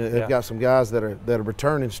too, and they've got some guys that are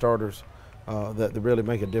returning starters that really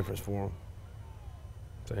make a difference for them.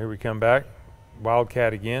 So here we come back,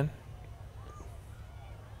 Wildcat again.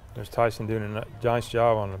 There's Tyson doing a nice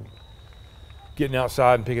job on getting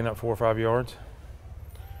outside and picking up 4 or 5 yards.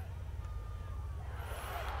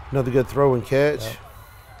 Another good throw and catch. Yep.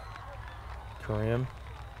 Kareem.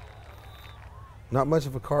 Not much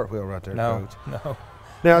of a cartwheel right there, no, Coach. No.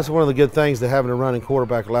 Now, it's one of the good things that having a running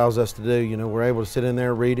quarterback allows us to do. You know, we're able to sit in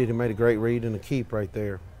there, read it, and made a great read and a keep right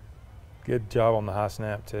there. Good job on the high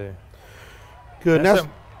snap, too. Good.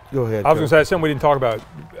 Go ahead. I was going to say something we didn't talk about.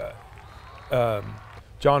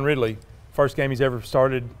 John Ridley, first game he's ever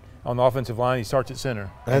started on the offensive line, he starts at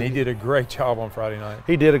center. And he did a great job on Friday night.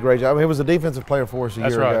 He did a great job. I mean, he was a defensive player for us a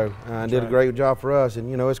year ago. And did a great job for us.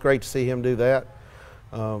 And, you know, it's great to see him do that.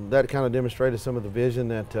 That kind of demonstrated some of the vision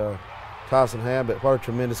that Tyson had, but what a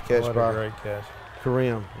tremendous catch by great catch.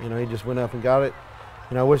 Kareem. You know, he just went up and got it.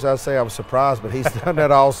 You know, I wish I'd say I was surprised, but he's done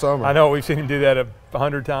that all summer. I know, we've seen him do that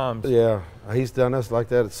 100 times. Yeah, he's done us like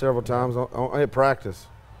that several times at practice.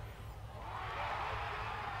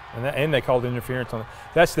 And they called interference on it.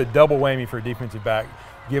 That's the double whammy for a defensive back.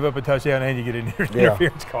 Give up a touchdown and you get an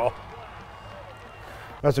interference call.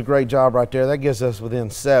 That's a great job right there. That gets us within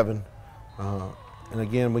 7. And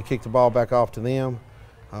again, we kick the ball back off to them.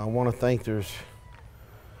 I want to think there's,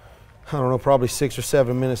 I don't know, probably 6 or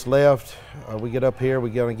 7 minutes left. We get up here, we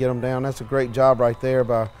got to get them down. That's a great job right there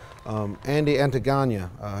by Andy Antagana,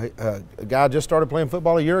 a guy just started playing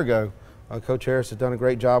football a year ago. Coach Harris has done a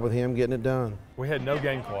great job with him getting it done. We had no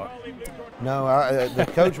game clock. No, the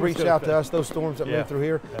coach reached out to us. Those storms that moved through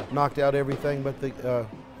here knocked out everything, but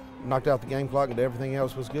knocked out the game clock, and everything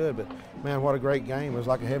else was good. But man, what a great game! It was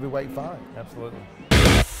like a heavyweight fight. Absolutely.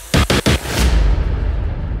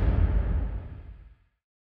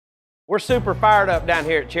 We're super fired up down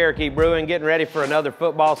here at Cherokee Brewing, getting ready for another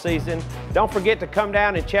football season. Don't forget to come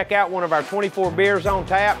down and check out one of our 24 beers on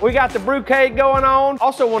tap. We got the brewcade going on.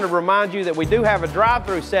 Also want to remind you that we do have a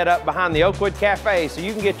drive-through set up behind the Oakwood Cafe, so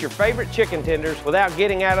you can get your favorite chicken tenders without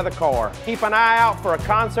getting out of the car. Keep an eye out for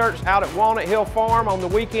concerts out at Walnut Hill Farm on the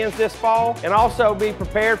weekends this fall, and also be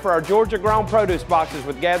prepared for our Georgia-grown produce boxes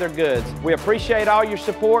with gathered goods. We appreciate all your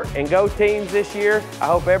support, and go teams this year. I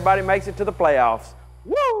hope everybody makes it to the playoffs.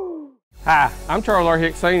 Woo! Hi, I'm Charles R.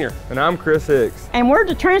 Hicks Sr. And I'm Chris Hicks. And we're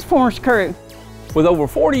the Transformers crew. With over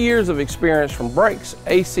 40 years of experience from brakes,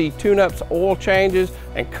 AC tune-ups, oil changes,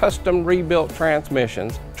 and custom rebuilt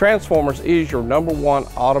transmissions, Transformers is your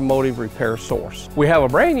 #1 automotive repair source. We have a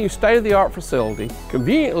brand new state-of-the-art facility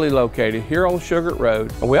conveniently located here on Sugar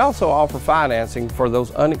Road, and we also offer financing for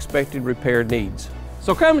those unexpected repair needs.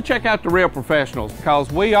 So come and check out the real professionals,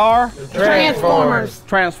 because we are Transformers.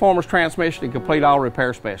 Transformers Transmission and Complete Auto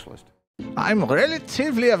Repair Specialist. I'm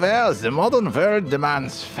relatively aware the modern world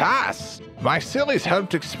demands fast. My series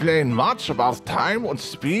helped explain much about time and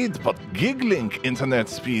speed, but gig-link internet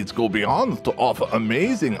speeds go beyond to offer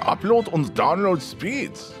amazing upload and download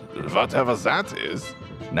speeds, whatever that is.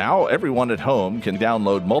 Now everyone at home can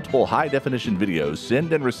download multiple high-definition videos,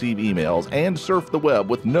 send and receive emails, and surf the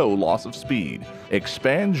web with no loss of speed.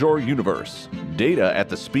 Expand your universe. Data at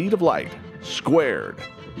the speed of light. Squared.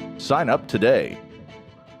 Sign up today.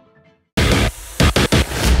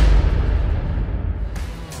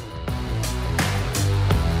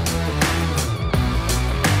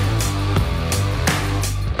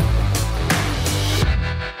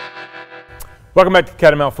 Welcome back to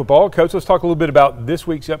Catamount Football. Coach, let's talk a little bit about this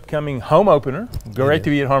week's upcoming home opener. Great to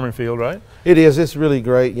be at Harmon Field, right? It is. It's really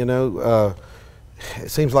great. You know, it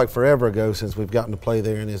seems like forever ago since we've gotten to play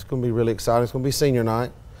there, and it's going to be really exciting. It's going to be senior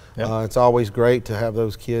night. Yep. It's always great to have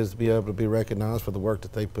those kids be able to be recognized for the work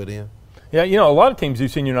that they put in. Yeah, you know, a lot of teams do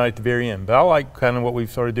senior night at the very end, but I like kind of what we've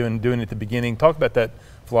started doing at the beginning. Talk about that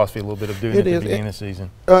philosophy a little bit of doing it at the beginning of the season.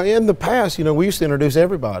 In the past, you know, we used to introduce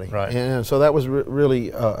everybody. Right. And so that was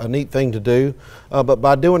really a neat thing to do. But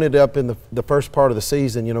by doing it up in the first part of the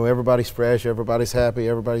season, you know, everybody's fresh, everybody's happy,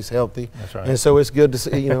 everybody's healthy. That's right. And so it's good to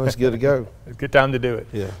see, you know, it's good to go. It's a good time to do it.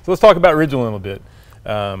 Yeah. So let's talk about Ridgeland a little bit.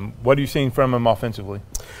 What have you seen from them offensively?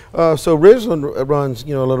 So Ridgeland runs,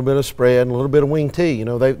 you know, a little bit of spread and a little bit of wing tee. You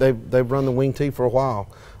know, they've run the wing tee for a while.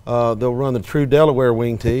 They'll run the true Delaware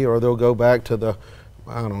wing tee, or they'll go back to the,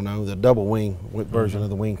 I don't know, the double wing version of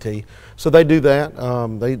the wing tee. So they do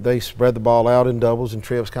that. They spread the ball out in doubles and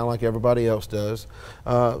trips, kind of like everybody else does.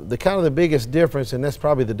 The biggest difference, and that's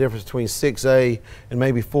probably the difference between 6A and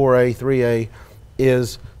maybe 4A, 3A,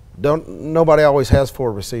 is nobody always has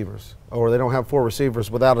 4 receivers, or they don't have 4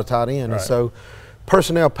 receivers without a tight end. Right. And so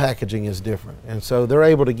personnel packaging is different, and so they're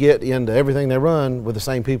able to get into everything they run with the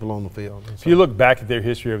same people on the field. If you look back at their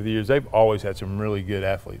history over the years, they've always had some really good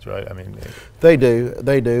athletes, right? I mean, they do,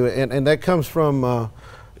 and that comes from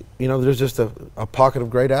you know, there's just a pocket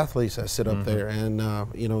of great athletes that sit up there, and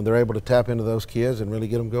you know, they're able to tap into those kids and really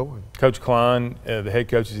get them going. Coach Klein, the head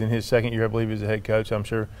coach, is in his second year, I believe, as the head coach. I'm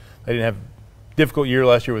sure they didn't have difficult year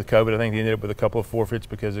last year with COVID. I think they ended up with a couple of forfeits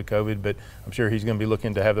because of COVID, but I'm sure he's going to be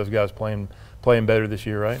looking to have those guys playing better this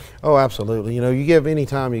year, right? Oh, absolutely. You know, you give any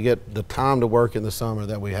time you get the time to work in the summer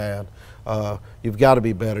that we had, you've got to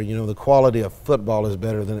be better. You know, the quality of football is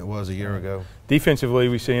better than it was a year ago. Defensively,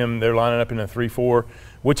 we see them, they're lining up in a 3-4,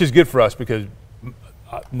 which is good for us because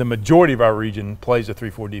the majority of our region plays a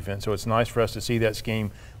 3-4 defense, so it's nice for us to see that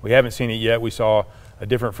scheme. We haven't seen it yet. We saw a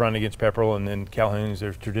different front against Pepperell, and then Calhoun's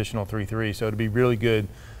their traditional 3-3, so it'd be really good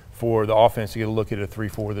for the offense to get a look at a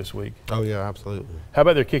 3-4 this week. Oh, yeah, absolutely. How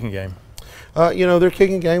about their kicking game? You know, their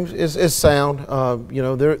kicking game is sound. You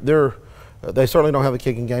know, they certainly don't have the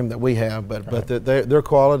kicking game that we have, but their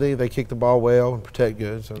quality, they kick the ball well and protect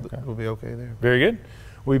good, so we'll be okay there. Very good.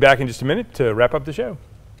 We'll be back in just a minute to wrap up the show.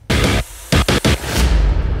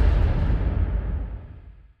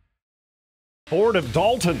 Ford of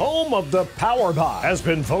Dalton, home of the Power Buy, has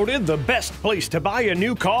been voted the best place to buy a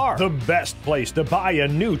new car, the best place to buy a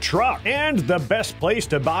new truck, and the best place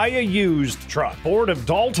to buy a used truck. Ford of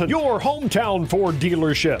Dalton, your hometown Ford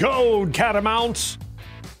dealership. Go Catamounts!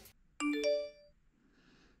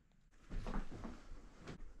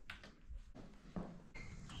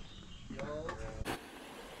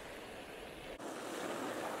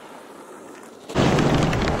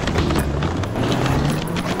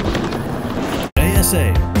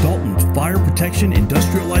 ASA, Dalton's fire protection,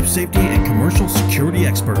 industrial life safety, and commercial security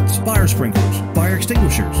experts. Fire sprinklers, fire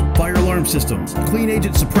extinguishers, fire alarm systems, clean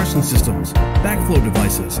agent suppression systems, backflow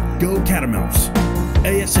devices. Go Catamounts.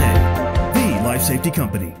 ASA, the life safety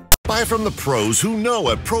company. Buy from the pros who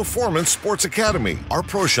know at Proformance Sports Academy. Our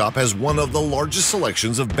pro shop has one of the largest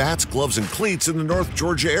selections of bats, gloves, and cleats in the North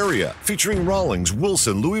Georgia area, featuring Rawlings,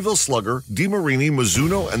 Wilson, Louisville Slugger, DeMarini,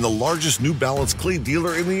 Mizuno, and the largest New Balance cleat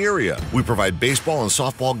dealer in the area. We provide baseball and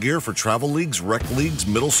softball gear for travel leagues, rec leagues,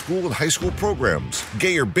 middle school, and high school programs.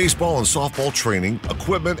 Get your baseball and softball training,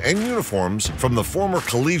 equipment, and uniforms from the former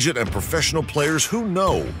collegiate and professional players who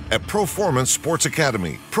know at Proformance Sports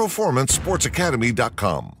Academy.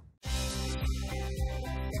 ProformanceSportsAcademy.com.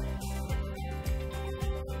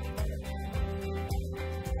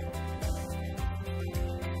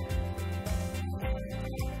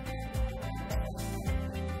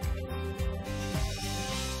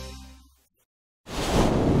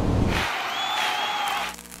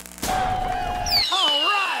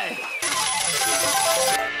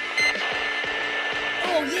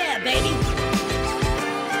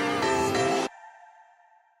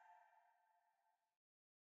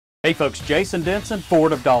 Hey folks, Jason Denson,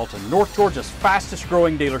 Ford of Dalton, North Georgia's fastest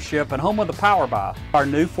growing dealership and home of the Power Buy. Our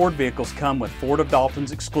new Ford vehicles come with Ford of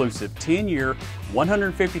Dalton's exclusive 10-year,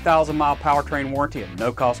 150,000-mile powertrain warranty at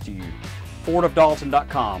no cost to you.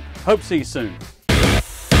 FordofDalton.com. Hope to see you soon.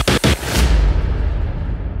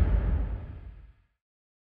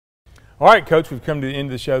 All right, Coach, we've come to the end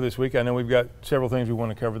of the show this week. I know we've got several things we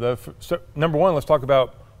want to cover, though. So, number one, let's talk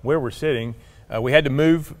about where we're sitting. We had to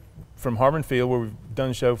move from Harmon Field, where we've done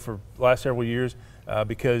the show for the last several years,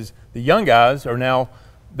 because the young guys are now,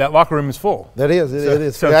 that locker room is full. That is, it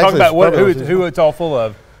is. So talk about who it's all full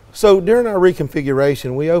of. So during our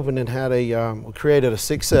reconfiguration, we opened and had we created a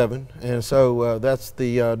 6-7, and so that's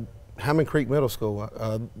the Hammond Creek Middle School.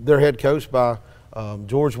 They're head coached by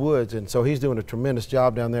George Woods, and so he's doing a tremendous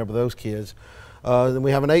job down there with those kids. Then we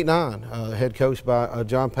have an 8-9, head coached by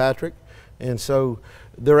John Patrick, and so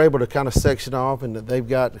they're able to kind of section off, and they've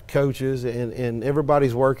got coaches, and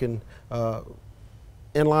everybody's working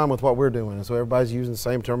in line with what we're doing. And so everybody's using the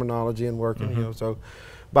same terminology and working. You know, so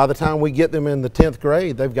by the time we get them in the 10th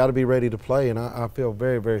grade, they've got to be ready to play, and I feel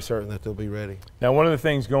very, very certain that they'll be ready. Now, one of the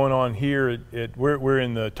things going on here, we're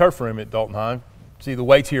in the turf room at Dalton High. See the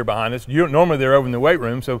weights here behind us. Normally they're over in the weight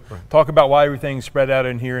room, so talk about why everything's spread out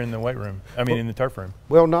in here in the weight room, in the turf room.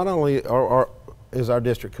 Well, not only is our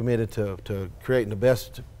district committed to creating the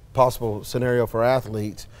best possible scenario for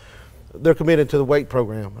athletes, they're committed to the weight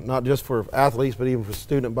program, not just for athletes, but even for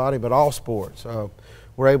student body, but all sports.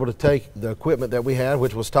 We're able to take the equipment that we had,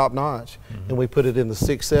 which was top notch, and we put it in the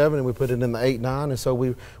 6-7, and we put it in the 8-9, and so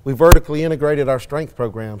we vertically integrated our strength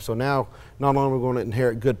program. So now, not only are we going to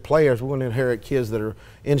inherit good players, we're going to inherit kids that are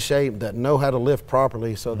in shape, that know how to lift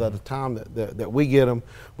properly, so that the time that we get them,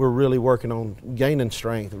 we're really working on gaining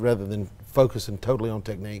strength rather than focusing totally on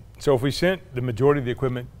technique. So if we sent the majority of the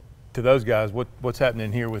equipment to those guys, what's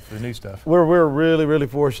happening here with the new stuff? We're really, really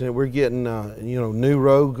fortunate. We're getting new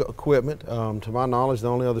Rogue equipment. To my knowledge, the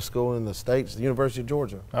only other school in the state is the University of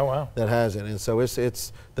Georgia. Oh wow! That has it, and so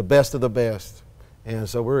it's the best of the best, and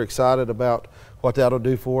so we're excited about what that'll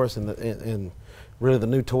do for us, and really the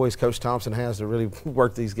new toys Coach Thompson has to really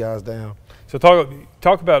work these guys down. So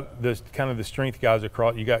talk about this kind of the strength guys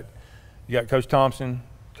across. You got Coach Thompson,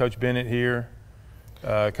 Coach Bennett here,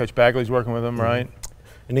 Coach Bagley's working with them, right?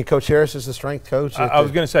 And then Coach Harris is the strength coach. I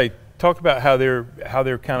was going to say, talk about how they're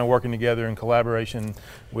kind of working together in collaboration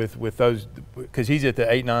with those, because he's at the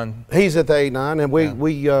 8-9. He's at the 8-9, and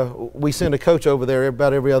we send a coach over there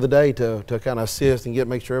about every other day to kind of assist and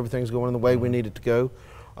make sure everything's going the way we need it to go.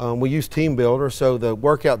 We use Team Builder, so the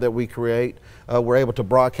workout that we create, we're able to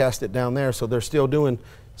broadcast it down there, so they're still doing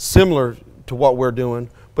similar to what we're doing,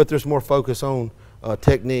 but there's more focus on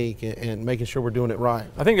technique and making sure we're doing it right.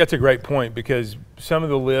 I think that's a great point, because some of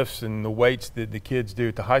the lifts and the weights that the kids do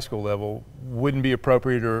at the high school level wouldn't be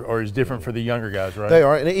appropriate or is different for the younger guys, right? They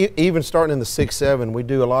are, and even starting in the 6-7, we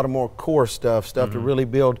do a lot of more core stuff to really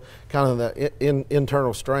build kind of the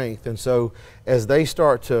internal strength. And so as they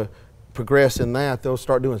start to progress in that, they'll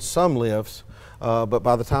start doing some lifts. But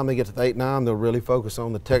by the time they get to the 8-9, they'll really focus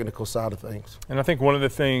on the technical side of things. And I think one of the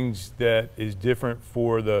things that is different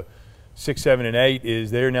for the 6, 7, and 8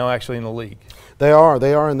 is they're now actually in the league. They are.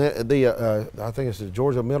 They are in the I think it's the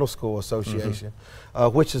Georgia Middle School Association,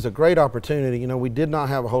 which is a great opportunity. You know, we did not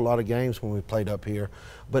have a whole lot of games when we played up here,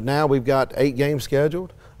 but now we've got 8 games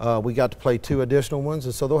scheduled. We got to play 2 additional ones,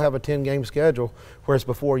 and so they'll have a 10-game schedule, whereas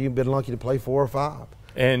before you've been lucky to play 4 or 5.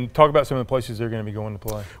 And talk about some of the places they're going to be going to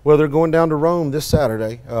play. Well, they're going down to Rome this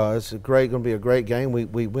Saturday. It's going to be a great game.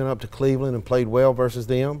 We went up to Cleveland and played well versus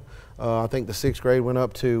them. I think the 6th grade went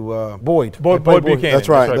up to Boyd. Boyd Buchanan. That's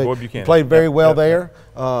right. They Boyd Buchanan. played very well there.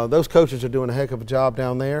 Those coaches are doing a heck of a job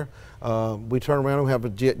down there. We turn around and we have a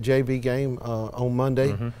JV game on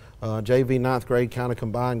Monday. JV 9th grade kind of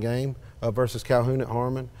combined game versus Calhoun at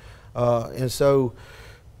Harmon. And so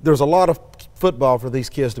there's a lot of football for these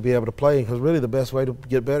kids to be able to play, because really the best way to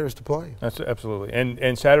get better is to play. That's absolutely.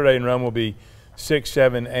 And Saturday in Rome will be 6,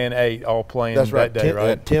 7, and 8 all playing that day,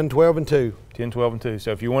 right? 10, 12, and 2. 10, 12, and 2.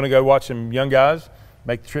 So if you want to go watch some young guys,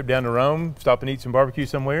 make the trip down to Rome, stop and eat some barbecue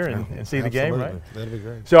somewhere, and see the game, right? That'd be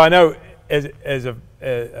great. So I know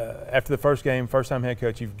after the first game, first-time head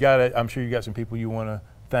coach, I'm sure you've got some people you want to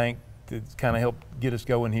thank to kind of help get us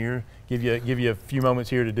going here. Give you a few moments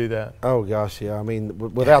here to do that. Oh gosh, yeah. I mean,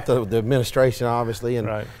 without the administration, obviously,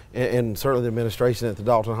 and certainly the administration at the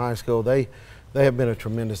Dalton High School, they have been a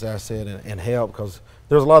tremendous asset and help, because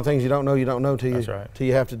there's a lot of things you don't know till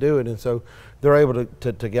you have to do it, and so they're able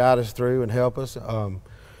to guide us through and help us.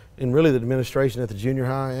 And really the administration at the junior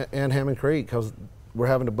high and Hammond Creek, because we're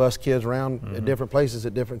having to bus kids around at different places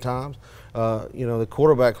at different times. You know, the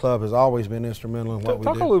quarterback club has always been instrumental in what we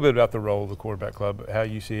do. Talk a little bit about the role of the quarterback club, how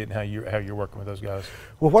you see it, and how you're working with those guys.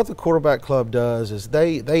 Well, what the quarterback club does is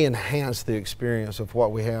they enhance the experience of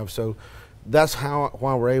what we have. So that's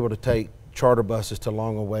why we're able to take charter buses to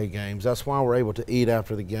long away games. That's why we're able to eat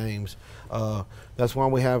after the games. That's why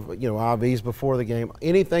we have, you know, IVs before the game.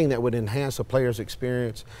 Anything that would enhance a player's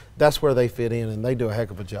experience, that's where they fit in, and they do a heck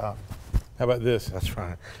of a job. How about this? That's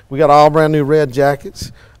right. We got all brand new red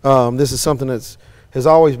jackets. This is something that has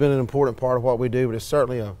always been an important part of what we do, but it's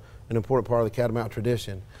certainly an important part of the Catamount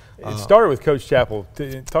tradition. It started with Coach Chappell.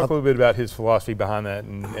 Talk a little bit about his philosophy behind that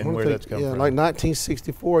and where that's come from. Like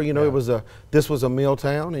 1964, you know, this was a mill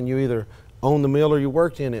town, and you either owned the mill or you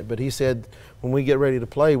worked in it. But he said, when we get ready to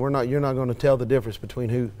play, you're not going to tell the difference between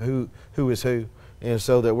who is who, and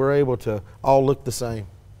so that we're able to all look the same.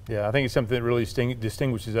 Yeah, I think it's something that really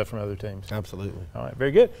distinguishes us from other teams. Absolutely. All right,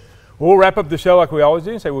 very good. We'll wrap up the show like we always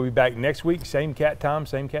do and say we'll be back next week, same cat time,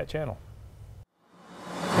 same cat channel.